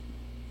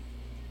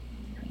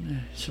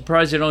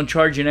 Surprised they don't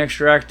charge you an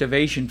extra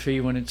activation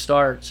fee when it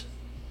starts.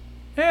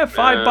 Yeah,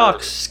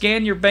 $5.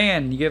 Scan your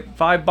band. You get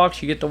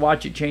 $5. You get to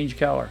watch it change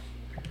color.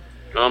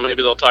 Well,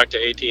 maybe they'll talk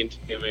to AT&T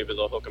and maybe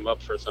they'll hook them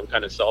up for some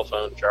kind of cell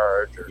phone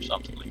charge or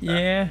something like that.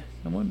 Yeah,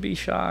 I wouldn't be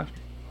shocked.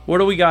 What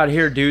do we got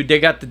here, dude? They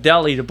got the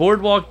deli, the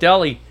Boardwalk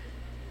Deli.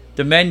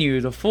 The menu,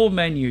 the full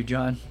menu,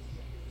 John.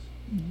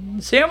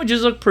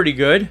 Sandwiches look pretty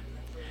good.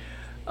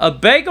 A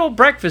bagel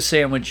breakfast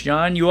sandwich,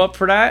 John. You up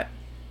for that?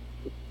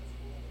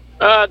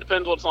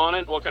 Depends what's on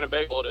it, what kind of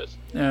bagel it is.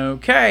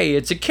 Okay,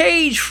 it's a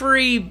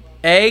cage-free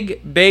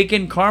egg,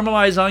 bacon,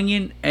 caramelized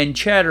onion, and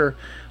cheddar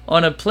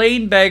on a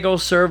plain bagel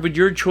served with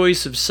your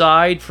choice of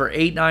side for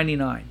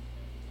 $8.99.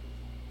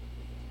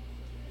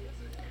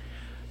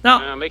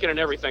 Now, make it an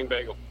everything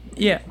bagel.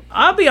 Yeah,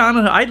 I'll be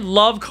honest, I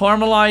love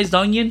caramelized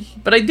onion,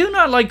 but I do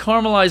not like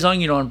caramelized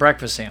onion on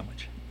breakfast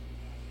sandwich.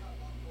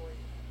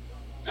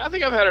 I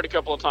think I've had it a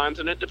couple of times,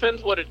 and it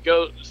depends what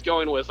it's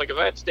going with. Like, if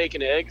I had steak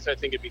and eggs, I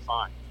think it'd be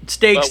fine.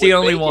 Steak's the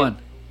only one.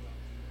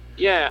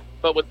 Yeah,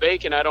 but with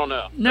bacon, I don't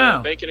know. No.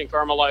 Bacon and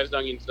caramelized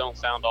onions don't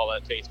sound all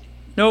that tasty.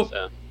 Nope.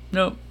 So.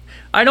 Nope.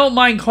 I don't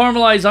mind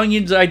caramelized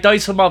onions. I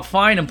dice them up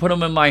fine and put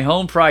them in my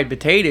home fried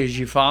potatoes.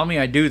 You follow me?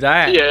 I do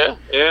that.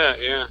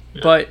 Yeah.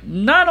 But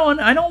not on.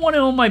 I don't want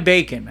it on my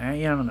bacon.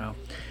 I don't know.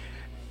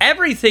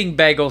 Everything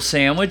bagel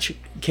sandwich,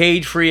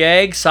 cage-free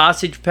egg,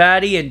 sausage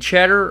patty, and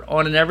cheddar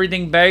on an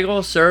everything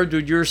bagel, served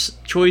with your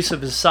choice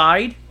of a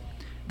side.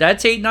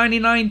 That's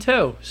 $8.99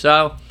 too.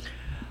 So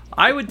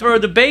I would throw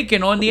the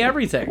bacon on the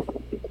everything.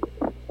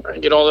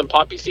 Get all them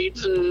poppy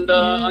seeds and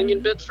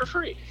onion bits for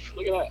free.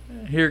 Look at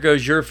that. Here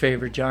goes your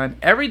favorite, John.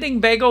 Everything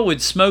bagel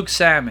with smoked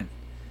salmon.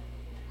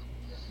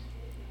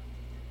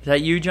 Is that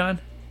you, John?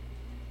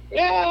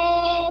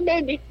 Yeah,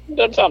 maybe.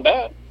 Doesn't sound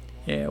bad.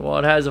 Yeah, well,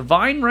 it has a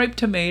vine-ripe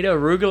tomato,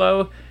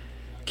 arugula,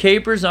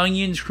 capers,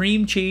 onions,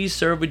 cream cheese,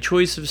 served with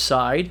choice of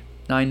side,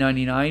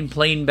 $9.99.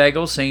 Plain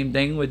bagel, same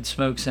thing with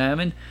smoked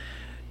salmon.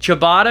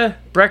 Ciabatta,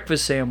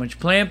 breakfast sandwich,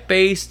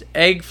 plant-based,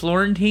 egg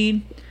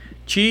Florentine,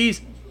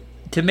 cheese,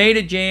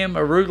 tomato jam,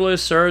 arugula,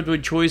 served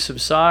with choice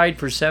of side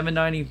for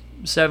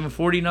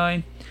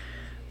 $7.49.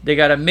 They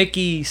got a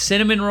Mickey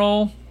cinnamon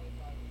roll,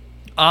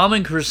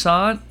 almond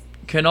croissant,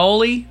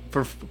 cannoli.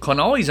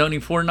 Cannoli's only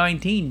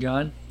 $4.19,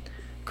 John.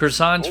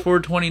 Croissant's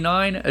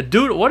 $4.29. A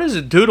doodle. What is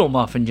a doodle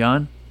muffin,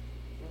 John?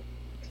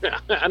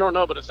 I don't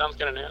know, but it sounds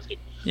kind of nasty.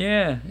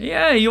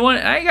 Yeah. You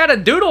want? I got a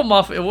doodle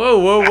muffin.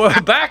 Whoa!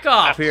 Back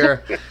off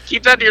here.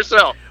 Keep that to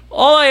yourself.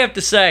 All I have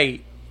to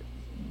say,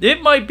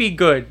 it might be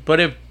good, but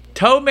if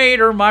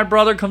Tomater, my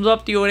brother, comes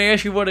up to you and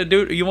asks you what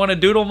you want a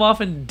doodle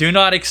muffin, do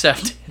not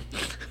accept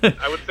it.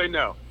 I would say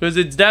no, because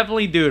it's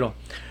definitely doodle.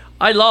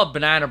 I love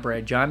banana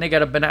bread, John. They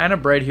got a banana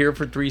bread here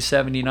for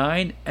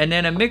 $3.79, and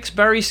then a mixed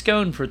berry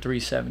scone for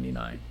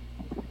 $3.79.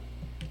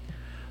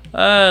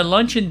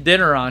 Lunch and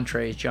dinner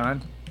entrees,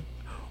 John.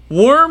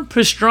 Warm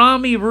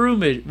pastrami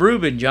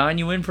Reuben, John.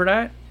 You in for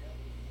that?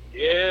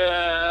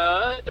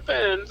 Yeah, it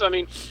depends. I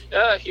mean,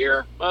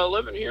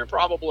 living here,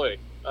 probably.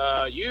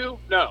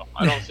 No,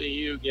 I don't see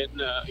you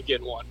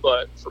getting one.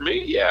 But for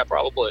me, yeah,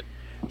 probably.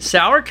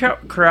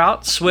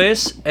 Sauerkraut,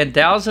 Swiss, and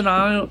Thousand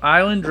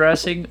Island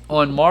dressing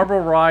on marble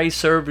rye,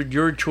 served with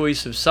your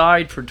choice of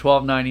side for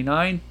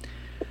 $12.99.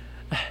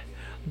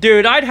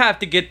 Dude, I'd have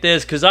to get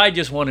this because I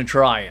just want to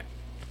try it.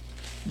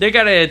 They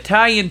got an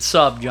Italian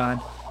sub,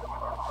 John.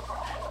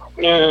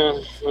 I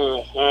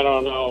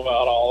don't know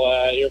about all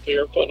that.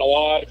 You're putting a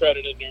lot of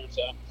credit in there.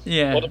 So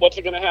yeah. What's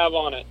it going to have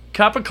on it?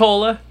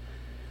 Capicola,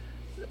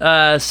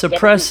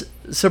 Suppressata,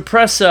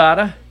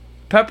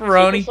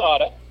 pepperoni.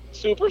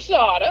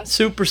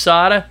 Super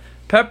Sada,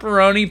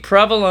 pepperoni,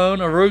 provolone,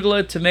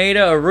 arugula,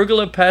 tomato,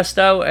 arugula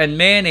pesto, and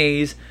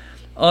mayonnaise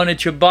on a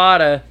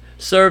ciabatta,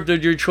 served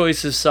with your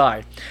choice of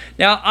side.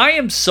 Now, I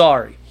am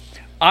sorry.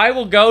 I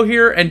will go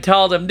here and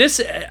tell them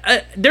this.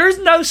 There's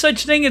no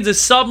such thing as a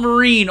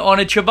submarine on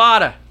a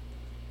ciabatta.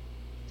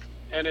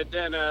 And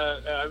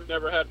I've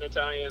never had an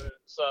Italian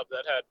sub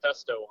that had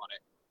pesto on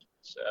it.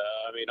 So,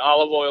 I mean,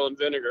 olive oil and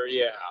vinegar,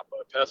 yeah,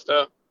 but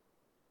pesto.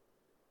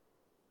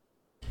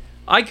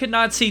 I could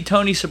not see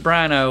Tony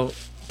Soprano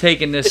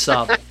taking this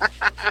sub.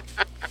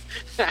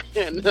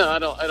 No,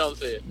 I don't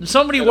see it.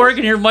 Somebody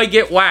working here might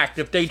get whacked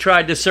if they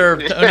tried to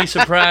serve Tony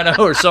Soprano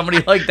or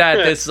somebody like that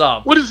this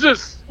sub. What is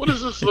this? What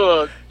is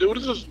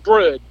this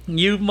bread?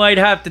 You might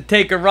have to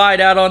take a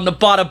ride out on the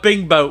Bada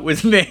Bing boat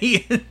with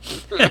me.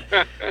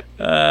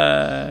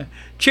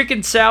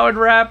 Chicken salad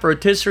wrap,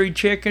 rotisserie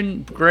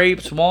chicken,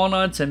 grapes,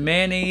 walnuts, and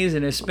mayonnaise,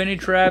 and a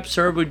spinach wrap,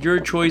 served with your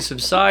choice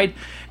of side.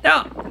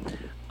 Now,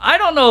 I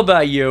don't know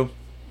about you,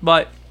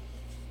 but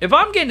if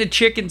I'm getting a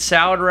chicken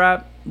salad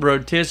wrap,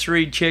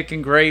 rotisserie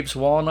chicken, grapes,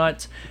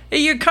 walnuts,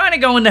 you're kind of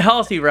going the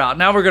healthy route.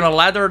 Now we're going to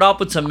lather it up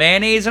with some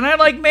mayonnaise, and I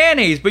like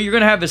mayonnaise, but you're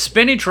going to have a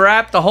spinach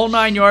wrap, the whole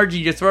 9 yards, and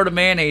you just throw the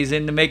mayonnaise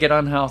in to make it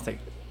unhealthy.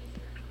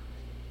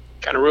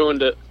 Kind of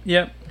ruined it.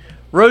 Yep.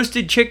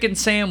 Roasted chicken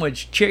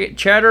sandwich,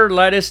 cheddar,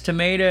 lettuce,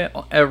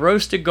 tomato, a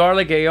roasted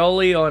garlic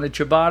aioli on a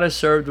ciabatta,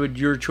 served with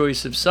your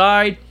choice of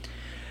side.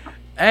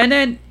 And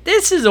then,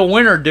 this is a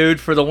winner, dude,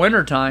 for the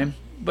winter time.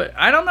 But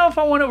I don't know if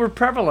I want it with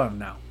provolone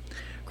now.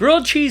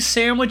 Grilled cheese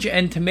sandwich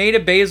and tomato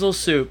basil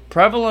soup.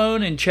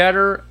 Provolone and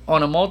cheddar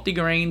on a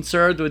multigrain,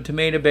 served with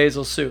tomato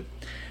basil soup.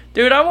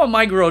 Dude, I want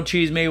my grilled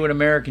cheese made with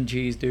American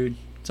cheese, dude.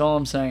 That's all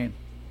I'm saying.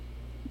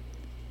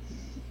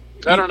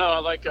 I don't know. I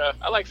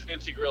like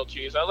fancy grilled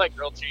cheese. I like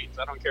grilled cheese.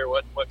 I don't care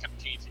what kind of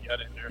cheese you got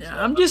in there. Yeah, so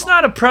I'm just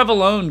not a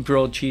provolone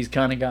grilled cheese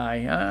kind of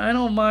guy. I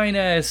don't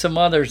mind some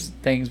other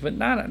things, but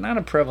not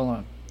a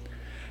provolone.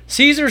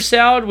 Caesar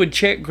salad with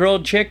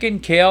grilled chicken,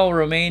 kale,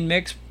 romaine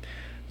mix,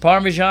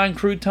 Parmesan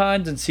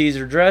croutons, and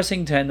Caesar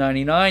dressing,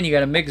 $10.99. You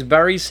got a mixed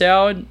berry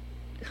salad,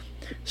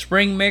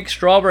 spring mix,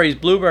 strawberries,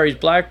 blueberries,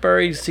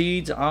 blackberries,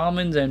 seeds,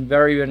 almonds, and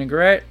berry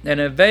vinaigrette, and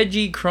a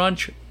veggie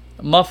crunch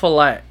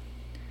muffalette.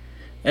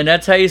 And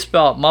that's how you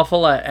spell it,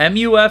 muffaletta.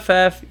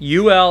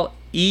 Muffuletta,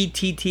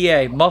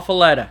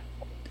 muffaletta.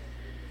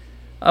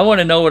 I want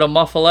to know what a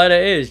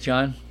muffaletta is,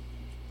 John.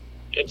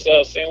 It's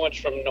a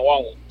sandwich from New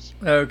Orleans.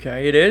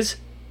 Okay, it is?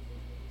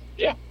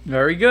 Yeah.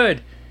 Very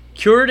good.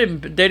 Cured,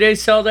 and did they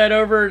sell that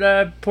over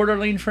at Port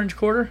Orleans French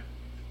Quarter?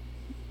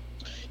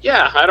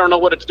 Yeah, I don't know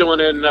what it's doing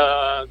in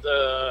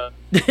the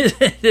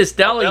this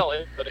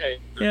deli. But hey.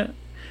 Yeah.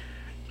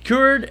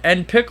 Cured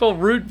and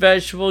pickled root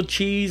vegetable,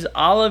 cheese,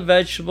 olive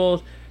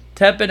vegetable,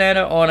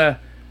 tepanetta on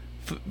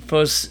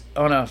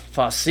a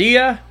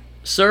fascia,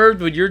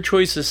 served with your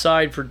choice of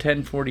side for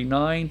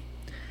 $10.49.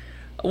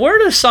 Where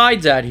are the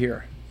sides at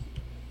here?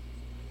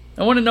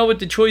 I want to know what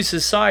the choice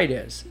of side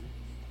is.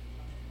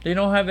 They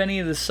don't have any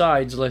of the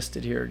sides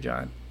listed here,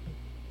 John.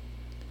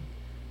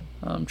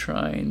 I'm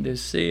trying to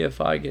see if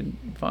I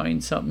can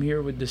find something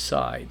here with the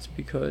sides,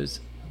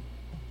 because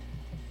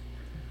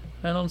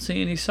I don't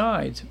see any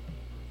sides.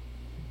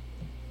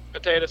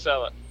 Potato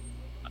salad.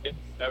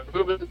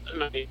 Potato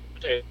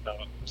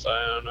salad. So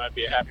I'd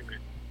be a happy man.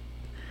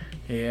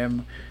 Yeah,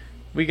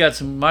 we got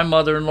some. My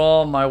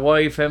mother-in-law, my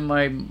wife, and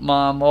my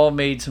mom all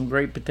made some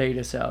great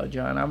potato salad,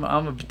 John.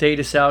 I'm a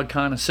potato salad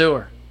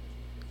connoisseur.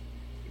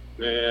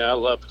 Yeah, I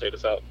love potato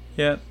salad.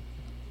 Yeah.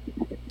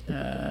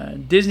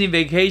 Disney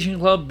Vacation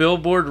Club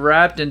billboard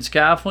wrapped in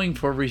scaffolding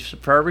for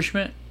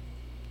refurbishment. Have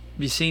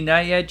you seen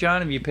that yet,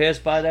 John? Have you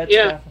passed by that?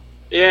 Yeah. Scaffold?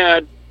 Yeah.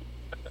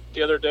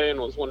 The other day and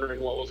was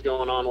wondering what was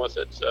going on with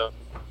it. So,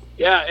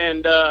 yeah,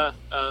 and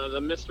the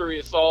mystery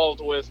is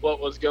solved with what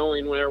was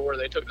going where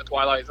they took the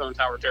Twilight Zone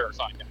Tower Terror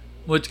sign down.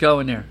 What's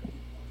going there?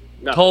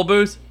 Nothing. Toll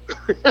booth?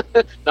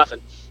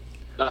 Nothing.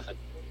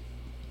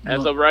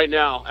 As of right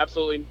now,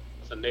 absolutely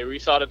nothing. They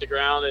resodded the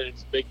ground, and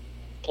it's a big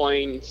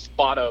plain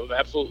spot of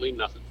absolutely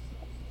nothing.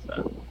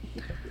 So.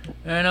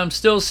 And I'm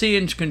still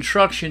seeing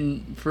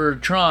construction for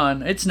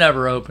Tron. It's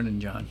never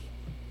opening, John.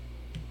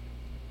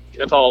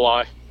 That's all a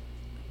lie.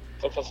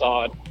 It's a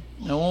facade.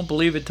 I won't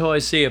believe it till I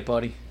see it,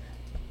 buddy.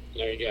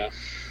 There you go.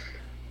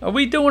 Are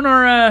we doing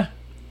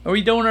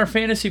our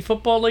fantasy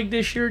football league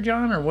this year,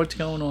 John, or what's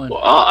going on?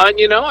 Well,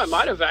 I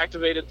might have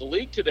activated the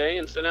league today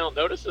and sent out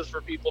notices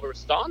for people to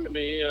respond to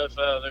me if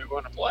they're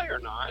going to play or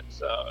not.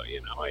 So,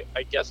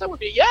 I guess that would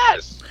be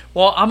yes.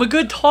 Well, I'm a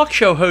good talk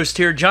show host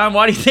here, John.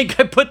 Why do you think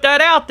I put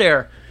that out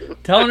there?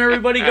 Telling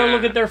everybody go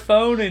look at their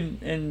phone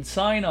and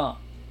sign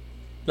up.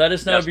 Let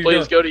us know if you're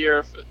please go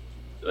to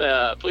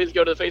please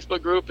go to the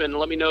Facebook group and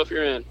let me know if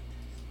you're in.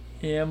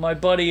 Yeah, my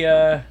buddy,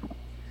 our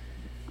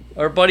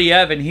buddy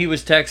Evan, he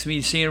was texting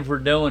me seeing if we're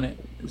doing it.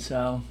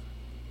 So,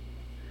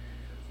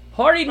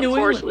 Hardy New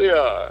England. Of course we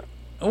are.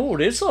 Oh,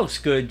 this looks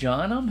good,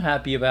 John. I'm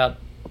happy about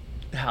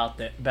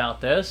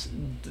this.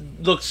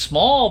 Looks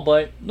small,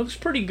 but looks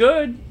pretty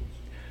good.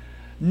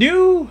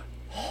 New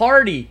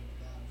Hardy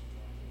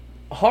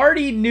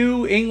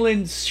New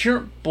England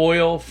shrimp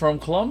boil from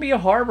Columbia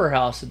Harbor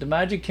House at the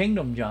Magic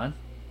Kingdom, John.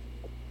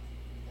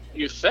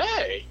 You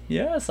say?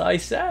 Yes, I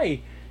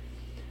say.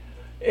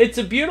 It's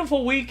a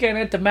beautiful weekend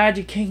at the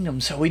Magic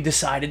Kingdom, so we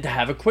decided to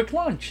have a quick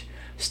lunch.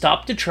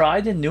 Stop to try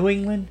the New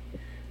England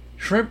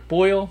shrimp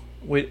boil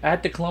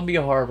at the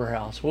Columbia Harbor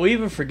House. We'll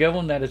even forgive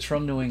them that it's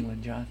from New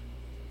England, John.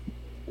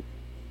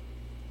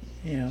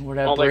 Yeah, where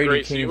that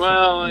Brady came from.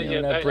 Well,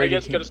 I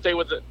guess you got to stay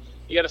with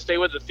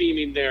the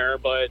theming there.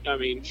 But I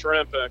mean,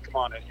 shrimp. Come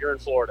on, you're in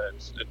Florida.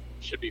 It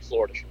should be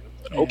Florida shrimp.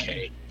 But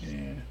okay.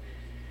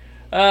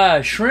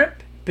 Yeah.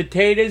 Shrimp,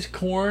 potatoes,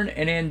 corn,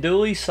 and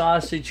andouille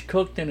sausage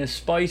cooked in a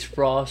spice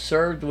broth,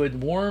 served with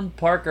warm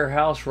Parker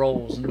House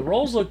rolls. And the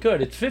rolls look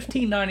good. It's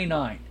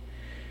 $15.99.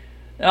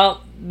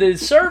 Now, the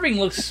serving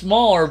looks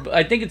smaller, but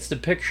I think it's the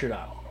picture,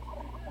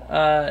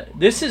 though.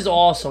 This is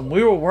awesome.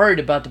 We were worried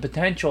about the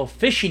potential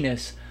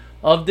fishiness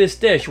of this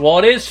dish. Well,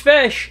 it is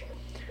fish,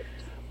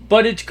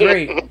 but it's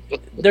great.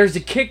 There's a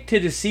kick to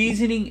the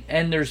seasoning,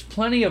 and there's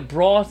plenty of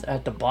broth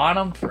at the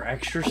bottom for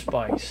extra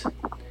spice.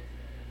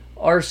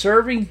 Our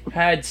serving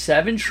had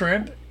 7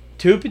 shrimp,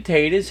 2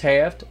 potatoes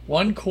halved,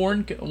 1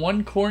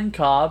 corn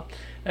cob,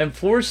 and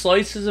 4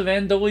 slices of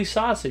andouille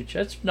sausage.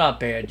 That's not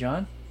bad,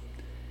 John.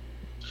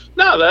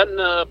 No,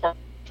 that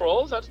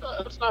rolls. That's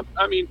not.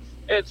 I mean,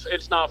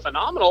 it's not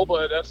phenomenal,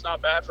 but that's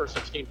not bad for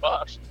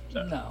 $16.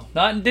 So. No,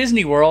 not in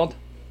Disney World.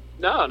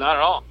 No, not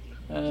at all.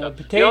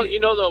 Potato. You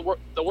know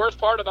the worst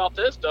part about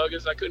this, Doug,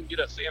 is I couldn't get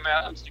a Sam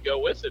Adams to go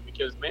with it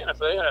because, man, if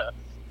they had a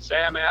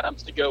Sam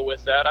Adams to go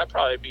with that, I'd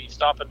probably be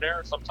stopping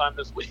there sometime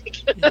this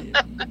week.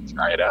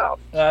 Try it out.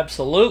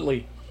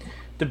 Absolutely.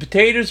 The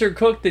potatoes are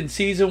cooked and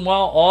seasoned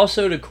well.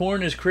 Also, the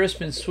corn is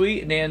crisp and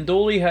sweet, and the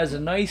andouille has a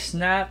nice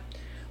snap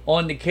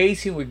on the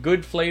casing with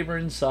good flavor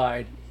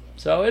inside.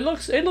 So it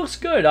looks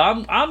good.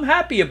 I'm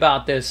happy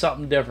about this.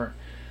 Something different.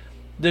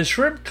 The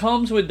shrimp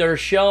comes with their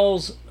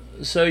shells,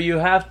 so you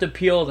have to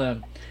peel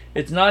them.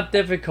 It's not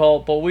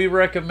difficult, but we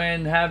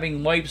recommend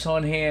having wipes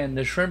on hand.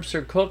 The shrimps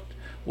are cooked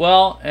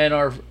well and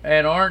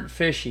aren't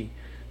fishy.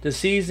 The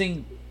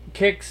seasoning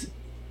kicks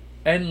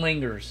and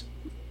lingers.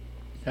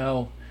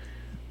 So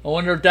I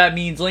wonder if that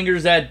means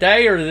lingers that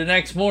day or the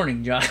next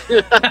morning, John.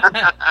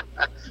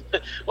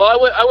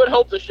 Well, I would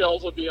hope the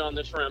shells would be on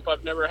the shrimp.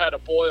 I've never had a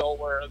boil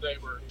where they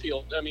were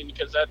peeled. I mean,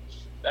 because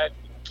that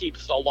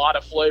keeps a lot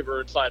of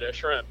flavor inside a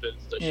shrimp is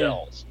the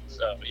shells.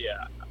 So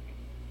yeah.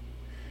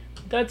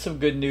 That's some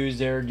good news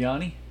there,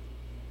 Johnny.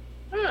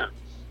 Yeah,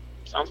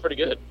 sounds pretty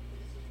good.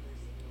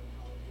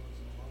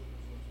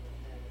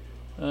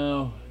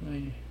 Oh,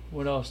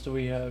 what else do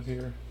we have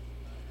here?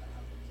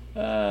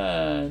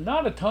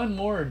 Not a ton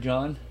more,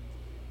 John.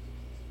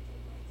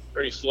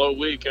 Pretty slow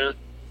week, huh?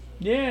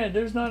 Yeah,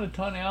 there's not a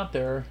ton out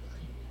there.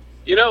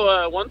 You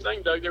know, one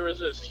thing, Doug, there was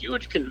this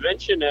huge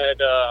convention at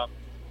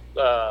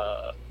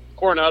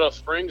Coronado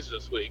Springs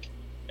this week.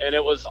 And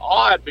it was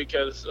odd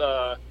because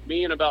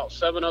me and about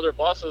 7 other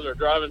buses are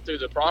driving through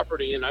the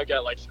property, and I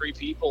got like 3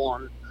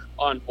 people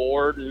on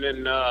board, and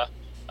then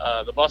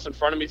the bus in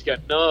front of me's got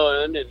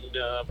none, and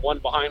one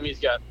behind me's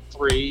got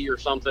 3 or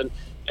something.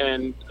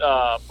 And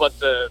but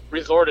the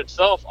resort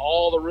itself,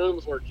 all the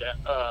rooms were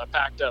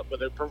packed up, but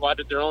they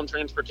provided their own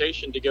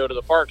transportation to go to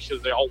the parks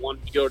because they all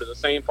wanted to go to the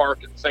same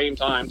park at the same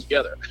time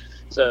together.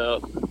 So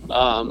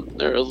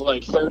there was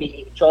like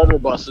 30 charter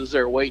buses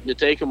there waiting to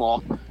take them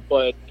all.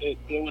 But it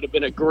would have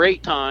been a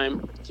great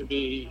time to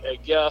be a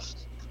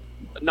guest,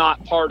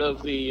 not part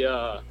of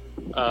the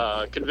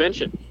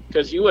convention,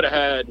 because you would have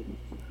had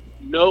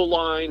no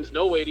lines,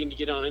 no waiting to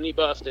get on any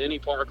bus to any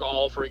park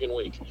all friggin'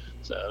 week.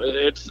 So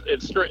it's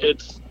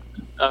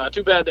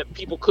too bad that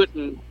people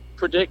couldn't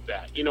predict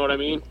that. You know what I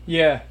mean?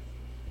 Yeah,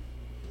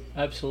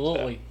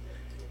 absolutely.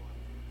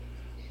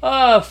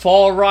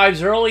 Fall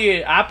arrives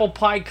early. Apple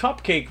pie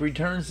cupcake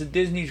returns to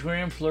Disney's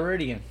Grand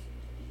Floridian.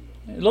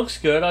 It looks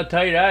good, I'll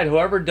tell you that.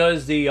 Whoever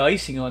does the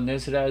icing on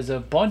this, it has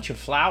a bunch of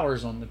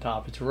flowers on the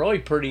top. It's a really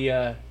pretty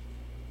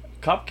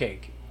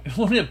cupcake.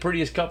 One of the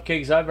prettiest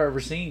cupcakes I've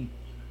ever seen.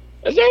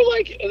 Is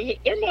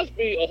there must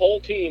be a whole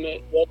team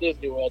at Walt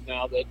Disney World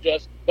now that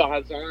just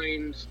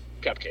designs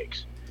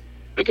cupcakes.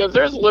 Because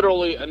there's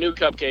literally a new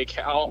cupcake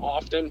how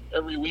often?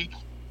 Every week?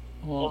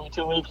 Every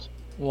 2 weeks?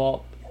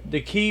 Well,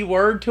 the key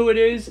word to it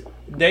is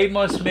they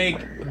must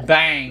make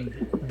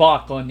bang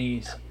buck on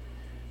these.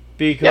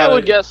 Because, yeah, I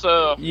would guess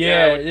so.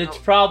 Yeah, it's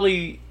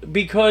probably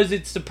because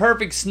it's the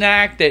perfect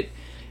snack that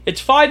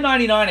it's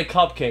 $5.99 a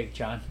cupcake,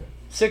 John.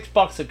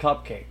 $6 a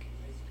cupcake.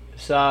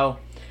 So,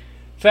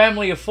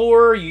 family of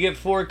 4, you get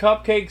 4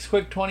 cupcakes,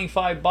 quick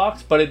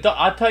 $25. But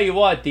I'll tell you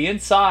what, the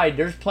inside,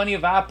 there's plenty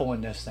of apple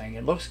in this thing.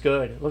 It looks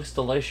good. It looks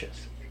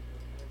delicious.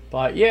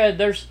 But yeah,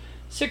 there's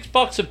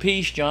 $6 a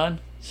piece, John.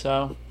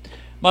 So,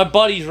 my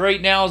buddies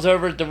right now is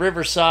over at the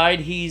Riverside.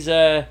 He's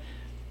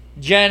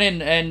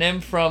Jen and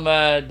them from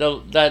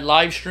that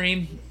live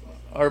stream,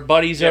 our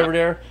buddies over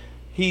there.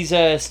 He's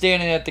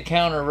standing at the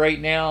counter right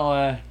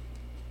now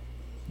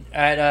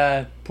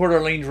at Port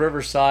Orleans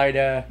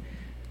Riverside,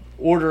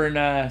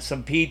 ordering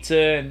some pizza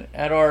and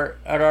at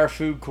our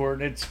food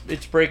court. And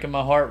it's breaking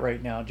my heart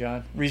right now,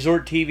 John.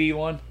 Resort TV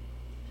one.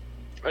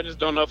 I just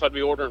don't know if I'd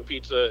be ordering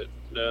pizza.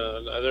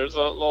 There's a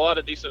lot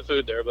of decent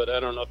food there, but I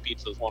don't know if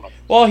pizza's one of them.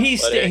 Well,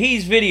 he's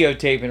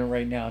videotaping it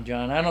right now,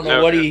 John. I don't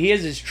know what he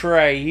has his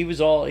tray. He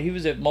was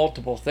at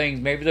multiple things.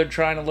 Maybe they're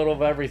trying a little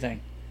of everything.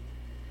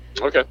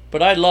 Okay.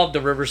 But I love the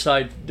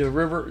Riverside,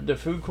 the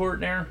food court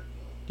there,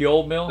 the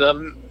old mill.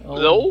 The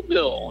old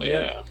mill,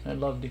 yeah. I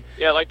loved it.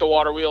 Yeah, like the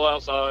water wheel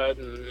outside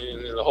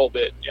and the whole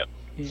bit. Yep.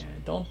 Yeah,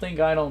 don't think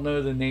I don't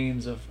know the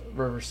names of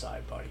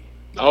Riverside, buddy.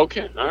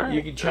 Okay, all right.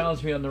 You can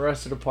challenge me on the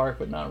rest of the park,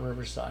 but not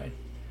Riverside.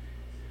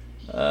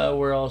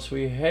 Where else?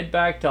 We head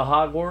back to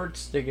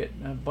Hogwarts. They get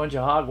a bunch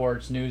of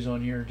Hogwarts news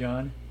on here,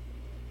 John.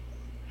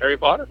 Harry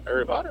Potter.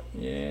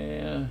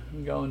 Yeah,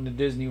 I'm going to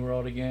Disney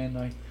World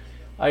again.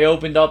 I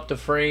opened up the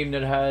frame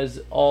that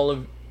has all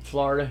of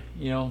Florida.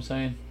 You know what I'm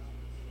saying?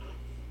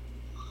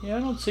 Yeah, I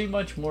don't see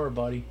much more,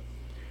 buddy.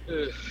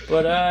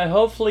 But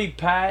hopefully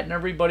Pat and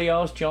everybody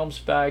else jumps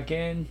back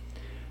in.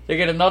 They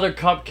get another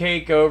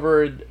cupcake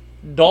over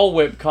Dole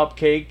Whip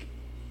cupcake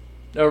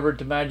over at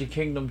the Magic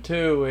Kingdom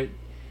too.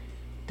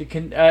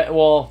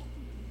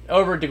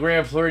 Over at the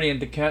Grand Floridian,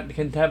 the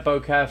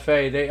Contempo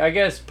Cafe. I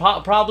guess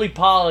probably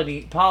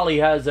Polly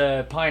has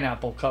a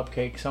pineapple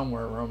cupcake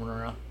somewhere roaming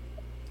around.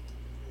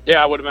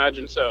 Yeah, I would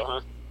imagine so, huh?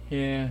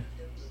 Yeah.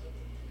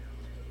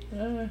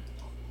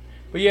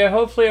 But yeah,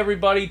 hopefully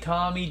everybody,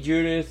 Tommy,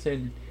 Judith,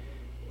 and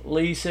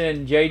Lisa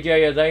and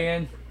JJ, are they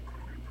in?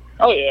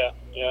 Oh yeah,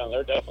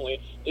 they're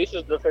definitely.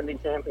 Lisa's defending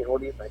champion.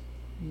 What do you think?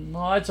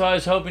 Well, that's why I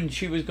was hoping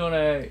she was going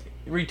to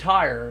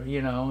retire,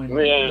 and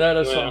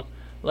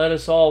let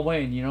us all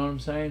win. You know what I'm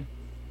saying?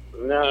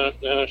 No,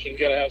 she's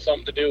got to have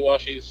something to do while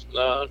she's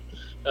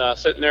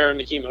sitting there in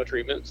the chemo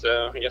treatment.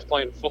 So I guess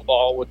playing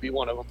football would be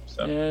one of them.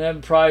 So. Yeah, that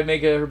would probably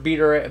make her beat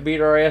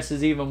our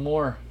asses even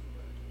more.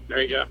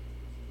 There you go.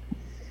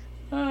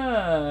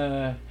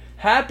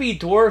 Happy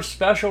Dwarf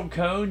Special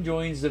Cone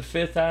joins the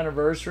 5th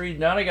anniversary.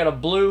 Now they got a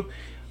blue.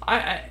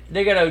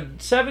 They got a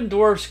 7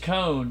 Dwarfs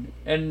cone,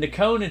 and the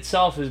cone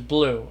itself is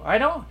blue. I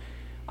don't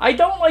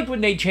like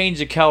when they change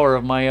the color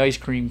of my ice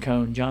cream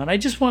cone, John. I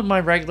just want my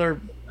regular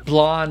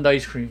blonde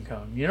ice cream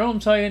cone. You know what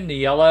I'm saying? The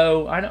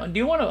yellow. I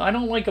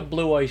don't like a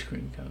blue ice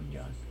cream cone,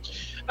 John.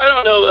 I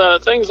don't know.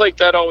 Things like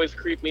that always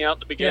creep me out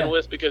to begin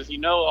with because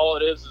all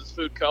it is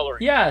food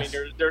coloring. Yes. I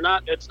mean, they're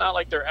not. It's not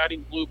like they're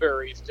adding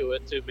blueberries to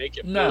it to make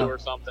it blue or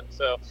something.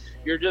 So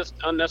you're just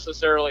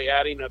unnecessarily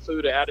adding a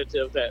food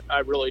additive that I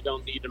really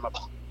don't need in my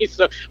body.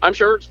 So I'm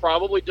sure it's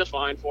probably just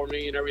fine for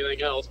me and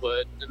everything else,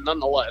 but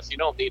nonetheless, you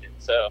don't need it.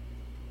 So.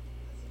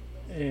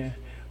 Yeah.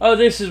 Oh,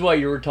 this is what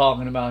you were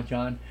talking about,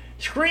 John.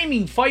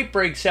 Screaming fight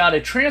breaks out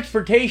at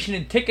Transportation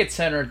and Ticket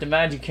Center at the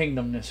Magic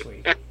Kingdom this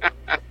week.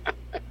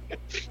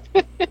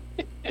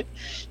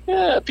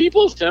 Yeah,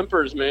 people's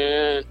tempers,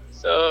 man.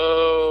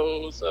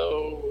 So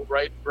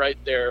right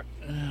there.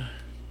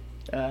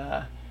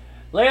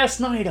 Last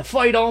night, a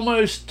fight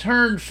almost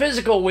turned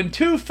physical when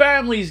two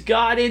families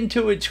got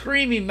into a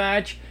screaming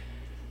match.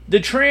 The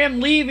tram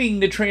leaving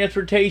the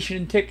Transportation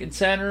and Ticket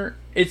Center.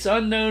 It's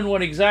unknown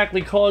what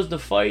exactly caused the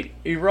fight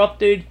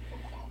erupted,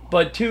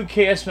 but two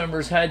cast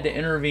members had to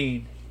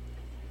intervene.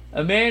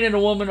 A man and a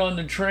woman on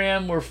the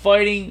tram were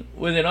fighting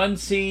with an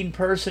unseen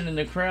person in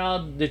the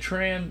crowd. The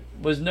tram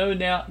was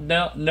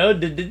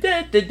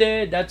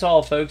that's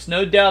all, folks.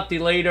 No doubt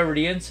delayed over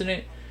the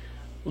incident,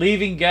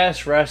 leaving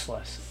guests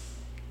restless.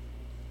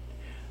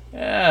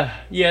 Yeah,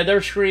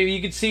 they're screaming.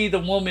 You could see the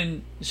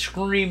woman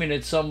screaming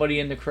at somebody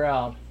in the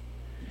crowd.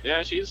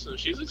 Yeah, she's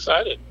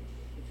excited.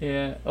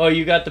 Yeah. Oh,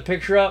 you got the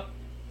picture up?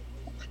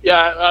 Yeah,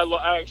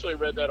 I actually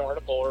read that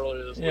article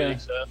earlier this week.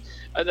 So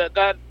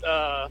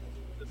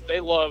they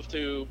love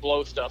to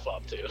blow stuff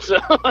up too. So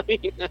I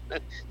mean,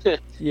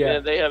 yeah,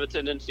 they have a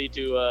tendency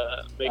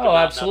to make. Oh,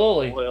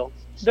 absolutely. Oil,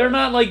 so. They're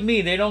not like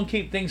me. They don't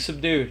keep things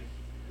subdued.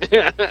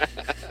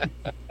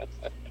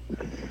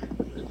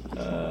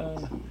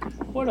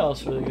 What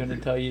else were they going to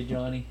tell you,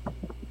 Johnny?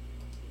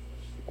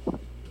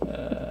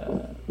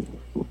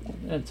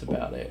 That's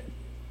about it.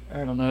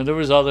 I don't know. There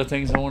was other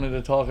things I wanted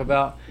to talk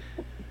about,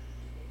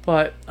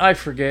 but I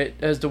forget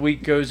as the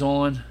week goes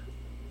on.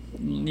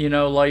 You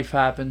know, life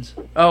happens.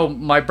 Oh,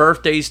 my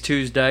birthday's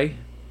Tuesday.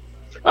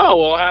 Oh,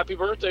 well, happy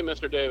birthday,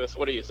 Mr. Davis.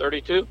 What are you,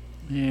 32?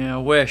 Yeah, I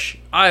wish.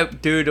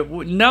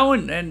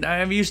 Knowing, and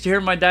I used to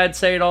hear my dad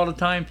say it all the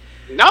time.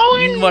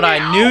 Knowing what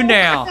I knew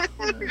now.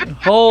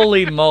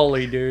 Holy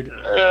moly, dude.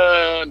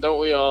 Don't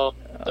we all?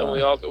 Don't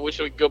we all? Wish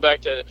we could go back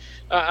to.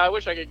 I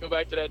wish I could go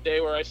back to that day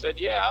where I said,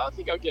 "Yeah, I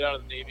think I'll get out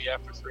of the Navy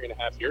after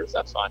 3.5 years.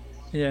 That's fine."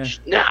 Yeah.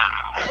 Nah.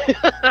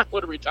 I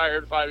would have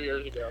retired 5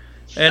 years ago.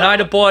 And I'd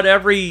have bought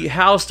every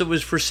house that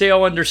was for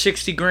sale under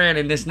 $60,000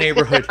 in this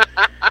neighborhood.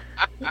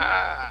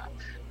 Yeah.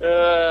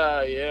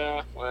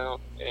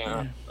 Well.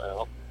 Yeah.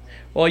 Well.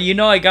 Well, you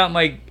know, I got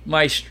my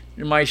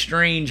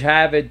strange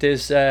habit.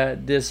 This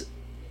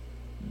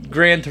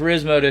Gran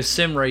Turismo, this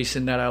sim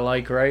racing that I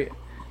like, right?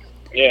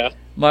 Yeah.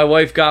 My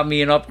wife got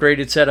me an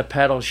upgraded set of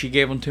pedals. She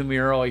gave them to me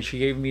early. She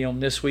gave me them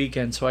this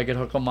weekend so I could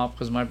hook them up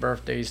because my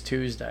birthday is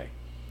Tuesday.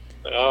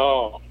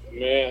 Oh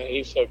man,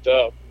 he's hooked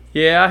up.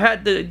 Yeah, I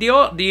had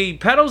the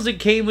pedals that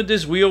came with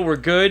this wheel were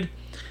good,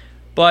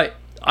 but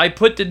I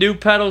put the new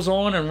pedals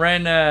on and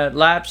ran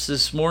laps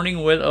this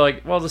morning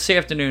this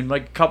afternoon,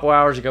 like a couple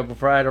hours ago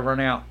before I had to run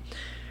out.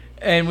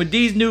 And with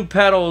these new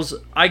pedals,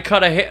 I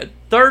cut a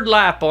third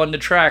lap on the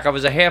track. I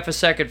was a half a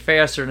second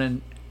faster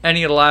than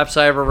any of the laps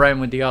I ever ran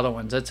with the other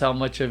ones. That's how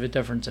much of a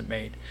difference it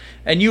made.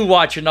 And you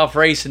watch enough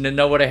racing to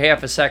know what a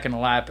half a second a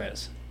lap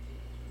is.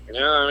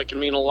 Yeah, it can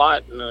mean a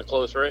lot in a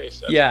close race.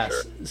 That's yes.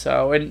 For sure.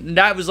 So, and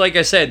that was, like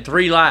I said,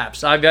 3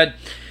 laps. I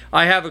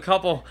have a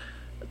couple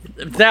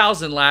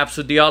 1,000 laps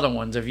with the other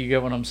ones, if you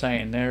get what I'm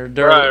saying. They're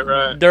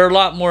right. They're a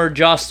lot more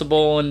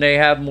adjustable, and they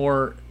have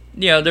more.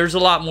 There's a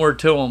lot more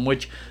to them.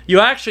 Which you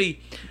actually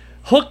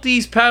hook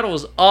these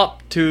pedals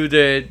up to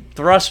the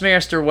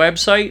Thrustmaster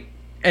website,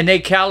 and they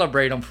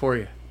calibrate them for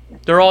you.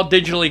 They're all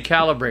digitally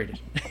calibrated.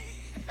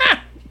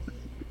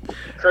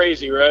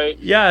 Crazy, right?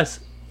 Yes.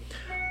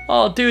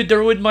 Oh, dude,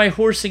 they're with my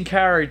horse and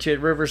carriage at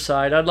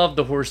Riverside. I love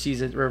the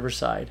horsies at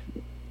Riverside.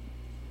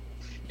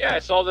 Yeah, I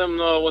saw them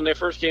when they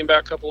first came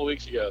back a couple of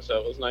weeks ago, so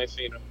it was nice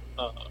seeing them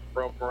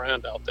roam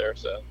around out there.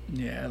 So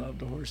yeah, I love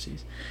the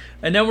horsies.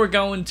 And then we're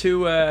going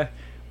to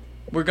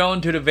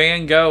the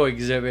Van Gogh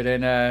exhibit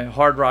in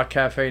Hard Rock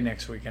Cafe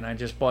next week, and I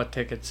just bought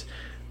tickets.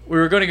 We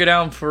were going to go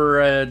down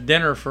for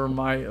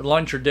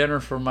lunch or dinner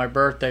for my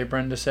birthday,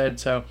 Brenda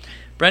said. So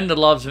Brenda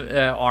loves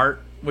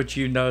art, which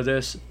you know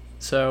this.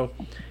 So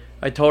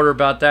I told her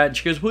about that, and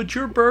she goes, "Well, it's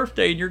your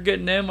birthday, and you're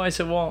getting them." I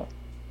said, "Well,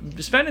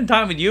 spending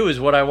time with you is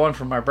what I want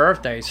for my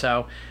birthday."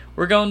 So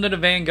we're going to the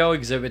Van Gogh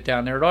exhibit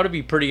down there. It ought to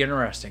be pretty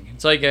interesting.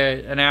 It's like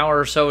an hour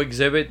or so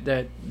exhibit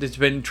that's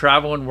been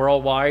traveling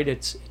worldwide.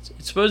 It's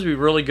supposed to be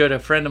really good. A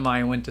friend of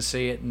mine went to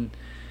see it, and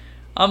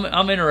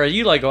I'm interested.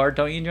 You like art,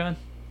 don't you, John?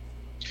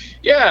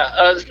 Yeah,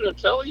 I was going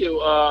to tell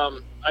you,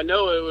 I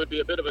know it would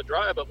be a bit of a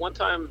drive, but one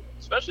time,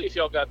 especially if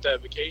y'all got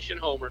that vacation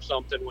home or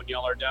something when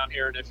y'all are down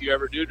here, and if you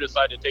ever do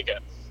decide to take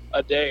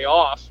a day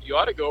off, you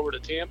ought to go over to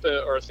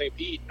Tampa or St.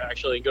 Pete,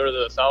 actually, and go to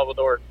the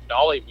Salvador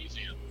Dali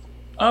Museum.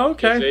 Oh,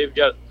 okay. They've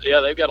got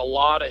a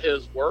lot of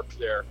his work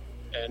there,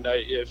 and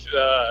if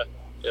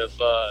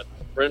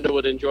Brenda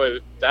would enjoy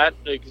that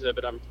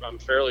exhibit, I'm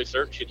fairly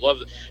certain she'd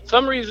love it. For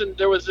some reason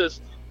there was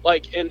this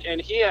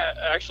and he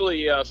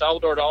actually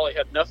Salvador Dali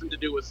had nothing to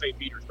do with St.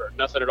 Petersburg,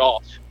 nothing at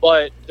all.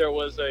 But there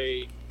was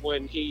a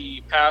when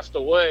he passed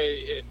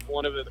away,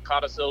 one of the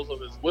codicils of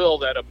his will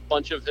that a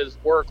bunch of his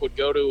work would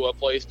go to a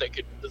place that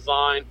could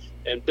design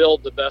and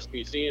build the best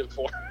museum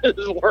for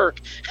his work,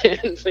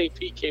 and St.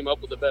 Pete came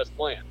up with the best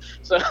plan.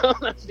 So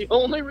that's the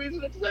only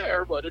reason it's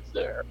there, but it's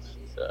there.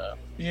 So.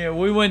 Yeah,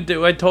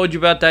 I told you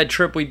about that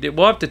trip we did.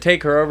 We'll have to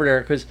take her over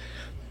there because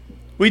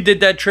we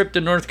did that trip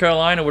to North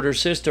Carolina with her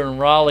sister in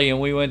Raleigh,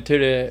 and we went to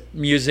the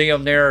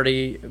museum there,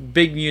 the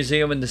big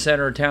museum in the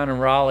center of town in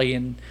Raleigh,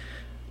 and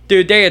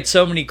dude, they had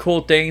so many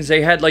cool things.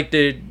 They had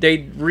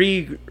they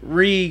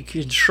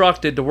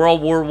reconstructed the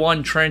World War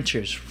I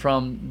trenches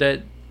from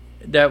that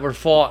were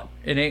fought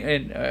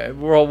in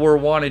World War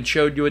I, and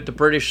showed you what the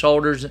British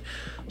soldiers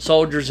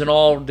and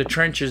all the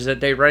trenches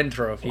that they ran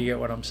through. If you get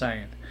what I'm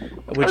saying.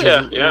 It was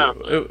where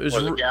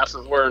the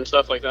gases were and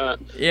stuff like that.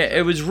 Yeah,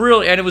 it was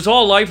really, and it was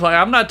all lifelike.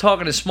 I'm not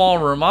talking a small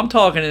room. I'm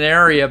talking an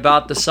area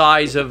about the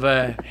size of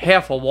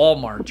half a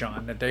Walmart,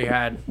 John, that they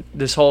had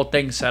this whole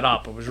thing set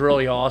up. It was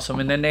really awesome.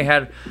 And then they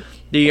had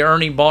the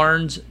Ernie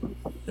Barnes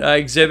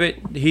exhibit.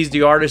 He's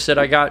the artist that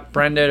I got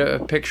Brenda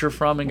a picture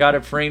from and got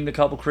it framed a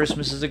couple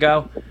Christmases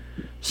ago.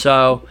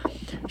 So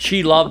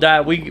she loved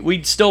that.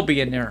 We'd still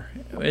be in there.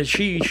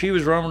 She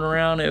was roaming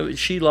around.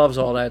 She loves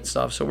all that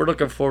stuff. So we're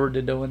looking forward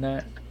to doing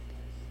that.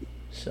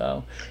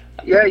 So,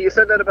 yeah, you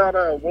said that about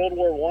World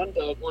War I.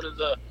 One of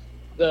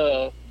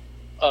the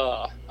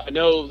I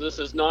know this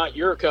is not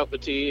your cup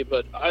of tea,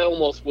 but I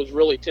almost was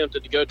really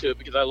tempted to go to it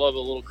because I love a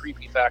little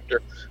creepy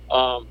factor.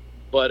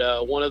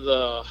 But one of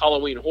the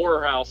Halloween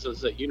horror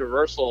houses at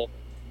Universal,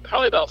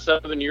 probably about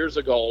 7 years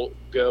ago,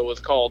 was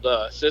called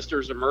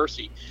Sisters of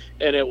Mercy,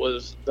 and it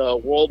was the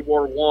World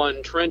War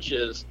I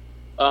trenches.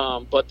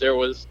 But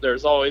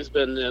there's always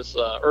been this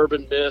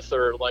urban myth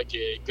or like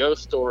a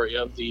ghost story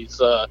of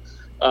these.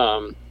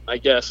 I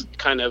guess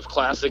kind of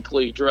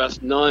classically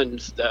dressed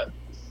nuns that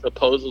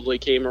supposedly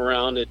came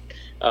around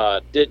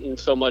and didn't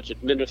so much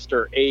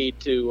administer aid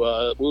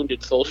to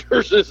wounded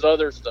soldiers as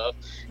other stuff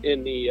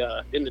in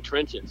the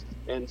trenches,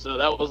 and so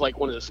that was like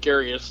one of the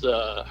scariest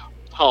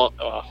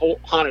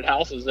haunted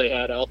houses they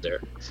had out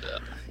there. So.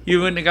 You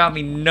wouldn't have got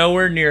me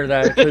nowhere near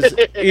that because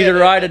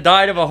either I'd have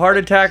died of a heart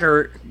attack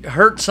or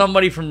hurt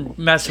somebody from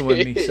messing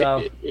with me.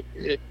 So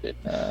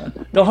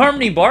the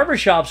Harmony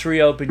Barbershop's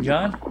reopened,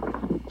 John.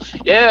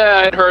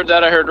 Yeah, I'd heard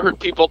that. I heard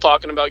people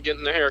talking about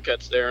getting the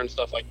haircuts there and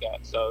stuff like that.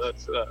 So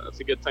that's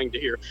a good thing to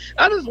hear.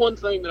 That is one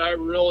thing that I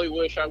really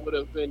wish I would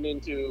have been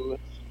into.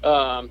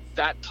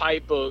 That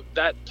type of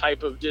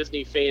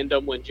Disney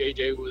fandom when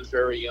JJ was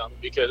very young,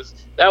 because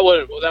that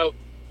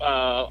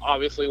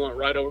obviously went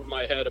right over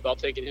my head about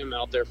taking him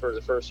out there for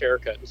the first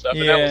haircut and stuff.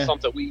 Yeah. And that was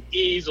something we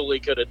easily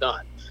could have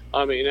done.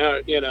 I mean,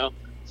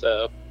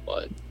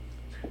 but.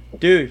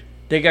 Dude,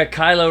 they got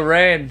Kylo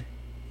Ren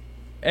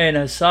and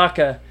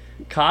Ahsoka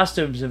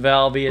costumes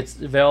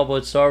available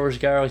at Star Wars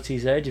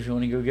Galaxy's Edge if you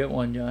want to go get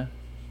one, John.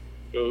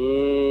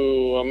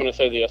 Ooh, I'm going to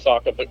say the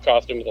Ahsoka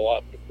costume is a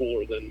lot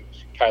cooler than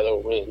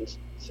Kylo Ren's.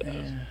 So.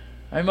 Yeah.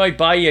 I might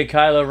buy you a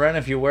Kylo Ren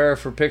if you wear it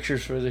for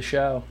pictures for the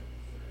show.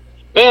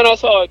 Man, I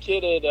saw a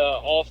kid at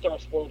All-Star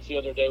Sports the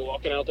other day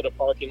walking out to the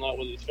parking lot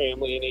with his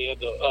family, and he had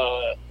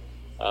the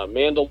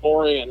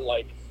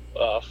Mandalorian,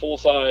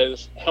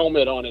 full-size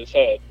helmet on his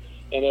head,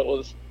 and it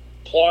was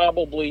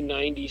probably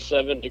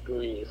 97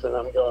 degrees, and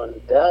I'm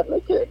going, Dad,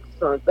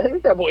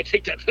 that boy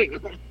take that thing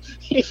off.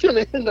 He's going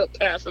to end up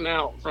passing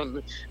out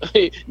from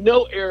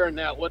no air in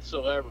that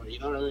whatsoever, you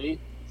know what I mean?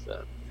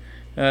 So.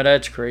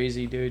 That's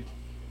crazy, dude.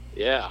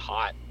 Yeah,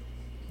 hot.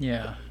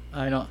 Yeah,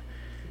 I don't.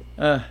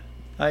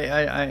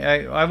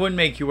 I wouldn't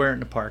make you wear it in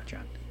the park,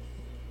 John.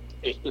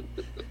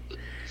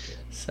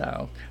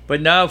 So, but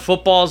no,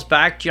 football's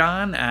back,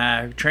 John.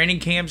 Training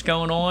camp's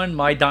going on.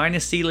 My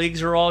dynasty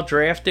leagues are all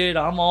drafted.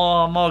 I'm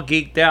all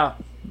geeked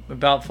out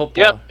about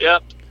football.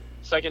 Yep.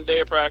 Second day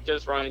of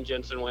practice, Ryan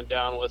Jensen went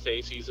down with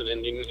a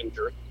season-ending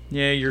injury.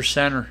 Yeah, your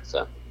center.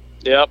 So,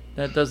 yep.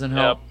 That doesn't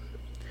help.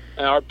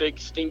 Yep. Our big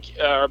stinky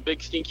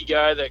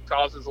guy that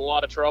causes a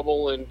lot of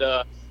trouble and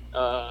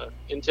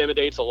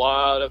intimidates a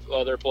lot of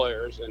other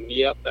players, and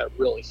that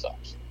really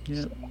sucks.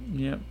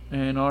 Yep.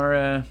 And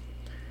our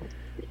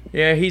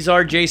he's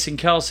our Jason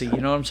Kelsey. You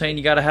know what I'm saying?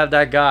 You got to have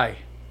that guy.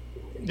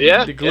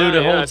 Yeah, the glue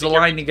that holds the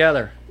line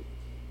together.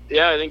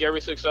 Yeah, I think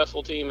every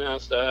successful team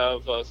has to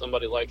have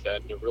somebody like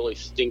that, and it really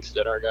stinks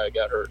that our guy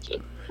got hurt.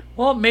 So.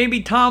 Well,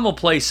 maybe Tom will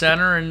play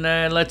center and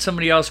let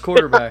somebody else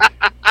quarterback.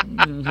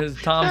 Because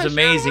Tom's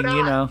amazing,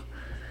 you know.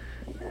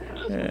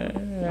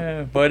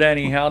 But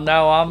anyhow,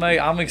 no,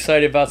 I'm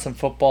excited about some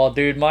football,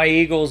 dude. My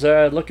Eagles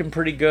are looking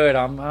pretty good.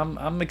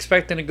 I'm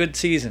expecting a good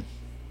season.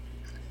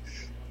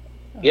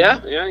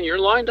 Yeah, you're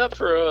lined up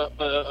for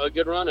a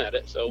good run at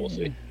it, so we'll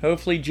see.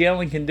 Hopefully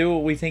Jalen can do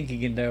what we think he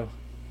can do.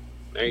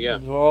 There you go.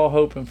 We're all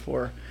hoping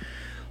for.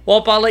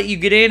 Well, I'll let you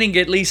get in and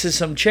get Lisa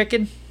some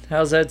chicken.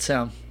 How's that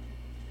sound?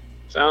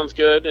 Sounds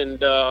good, and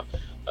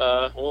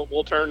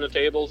we'll turn the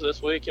tables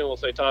this week, and we'll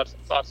say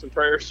thoughts and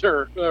prayers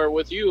are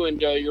with you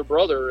and your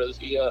brother as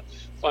he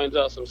finds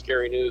out some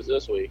scary news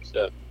this week.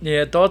 So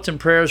yeah, thoughts and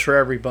prayers for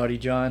everybody,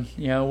 John.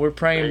 We're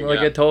praying. Like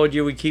I told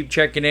you, we keep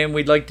checking in.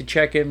 We'd like to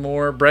check in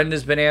more.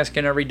 Brenda's been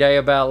asking every day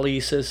about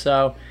Lisa,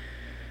 so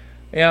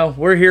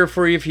we're here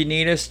for you if you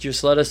need us.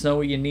 Just let us know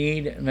what you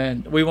need. And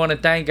then we want to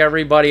thank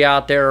everybody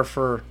out there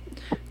for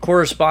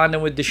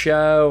corresponding with the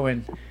show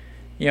and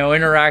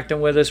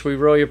interacting with us. We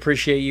really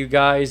appreciate you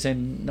guys,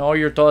 and all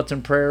your thoughts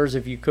and prayers,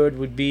 if you could,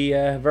 would be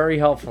very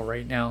helpful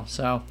right now.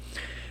 So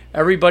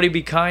everybody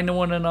be kind to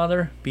one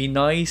another, be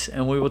nice,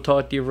 and we will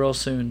talk to you real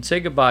soon. Say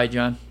goodbye,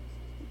 John.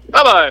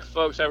 Bye-bye,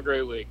 folks. Have a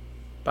great week.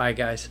 Bye,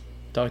 guys.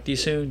 Talk to you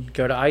soon.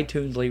 Go to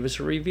iTunes, leave us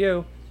a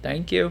review.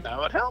 Thank you. That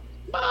would help.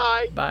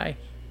 Bye. Bye.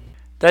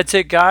 That's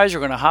it, guys. We're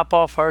going to hop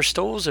off our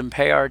stools and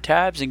pay our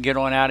tabs and get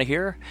on out of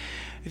here.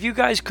 If you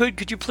guys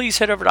could you please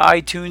head over to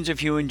iTunes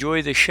if you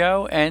enjoy the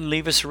show and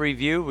leave us a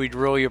review? We'd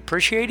really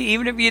appreciate it.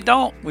 Even if you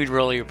don't, we'd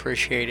really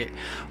appreciate it.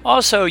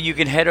 Also, you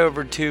can head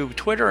over to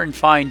Twitter and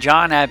find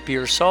John at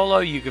Beer Solo.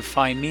 You can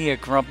find me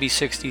at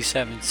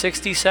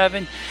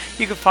Grumpy6767.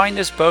 You can find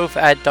us both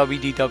at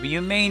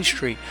WDW Main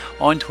Street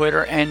on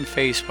Twitter and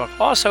Facebook.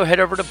 Also,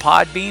 head over to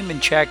Podbeam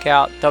and check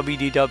out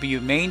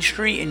WDW Main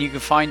Street, and you can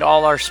find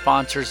all our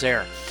sponsors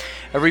there.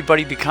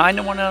 Everybody be kind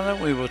to one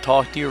another. We will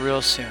talk to you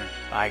real soon.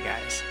 Bye,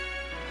 guys.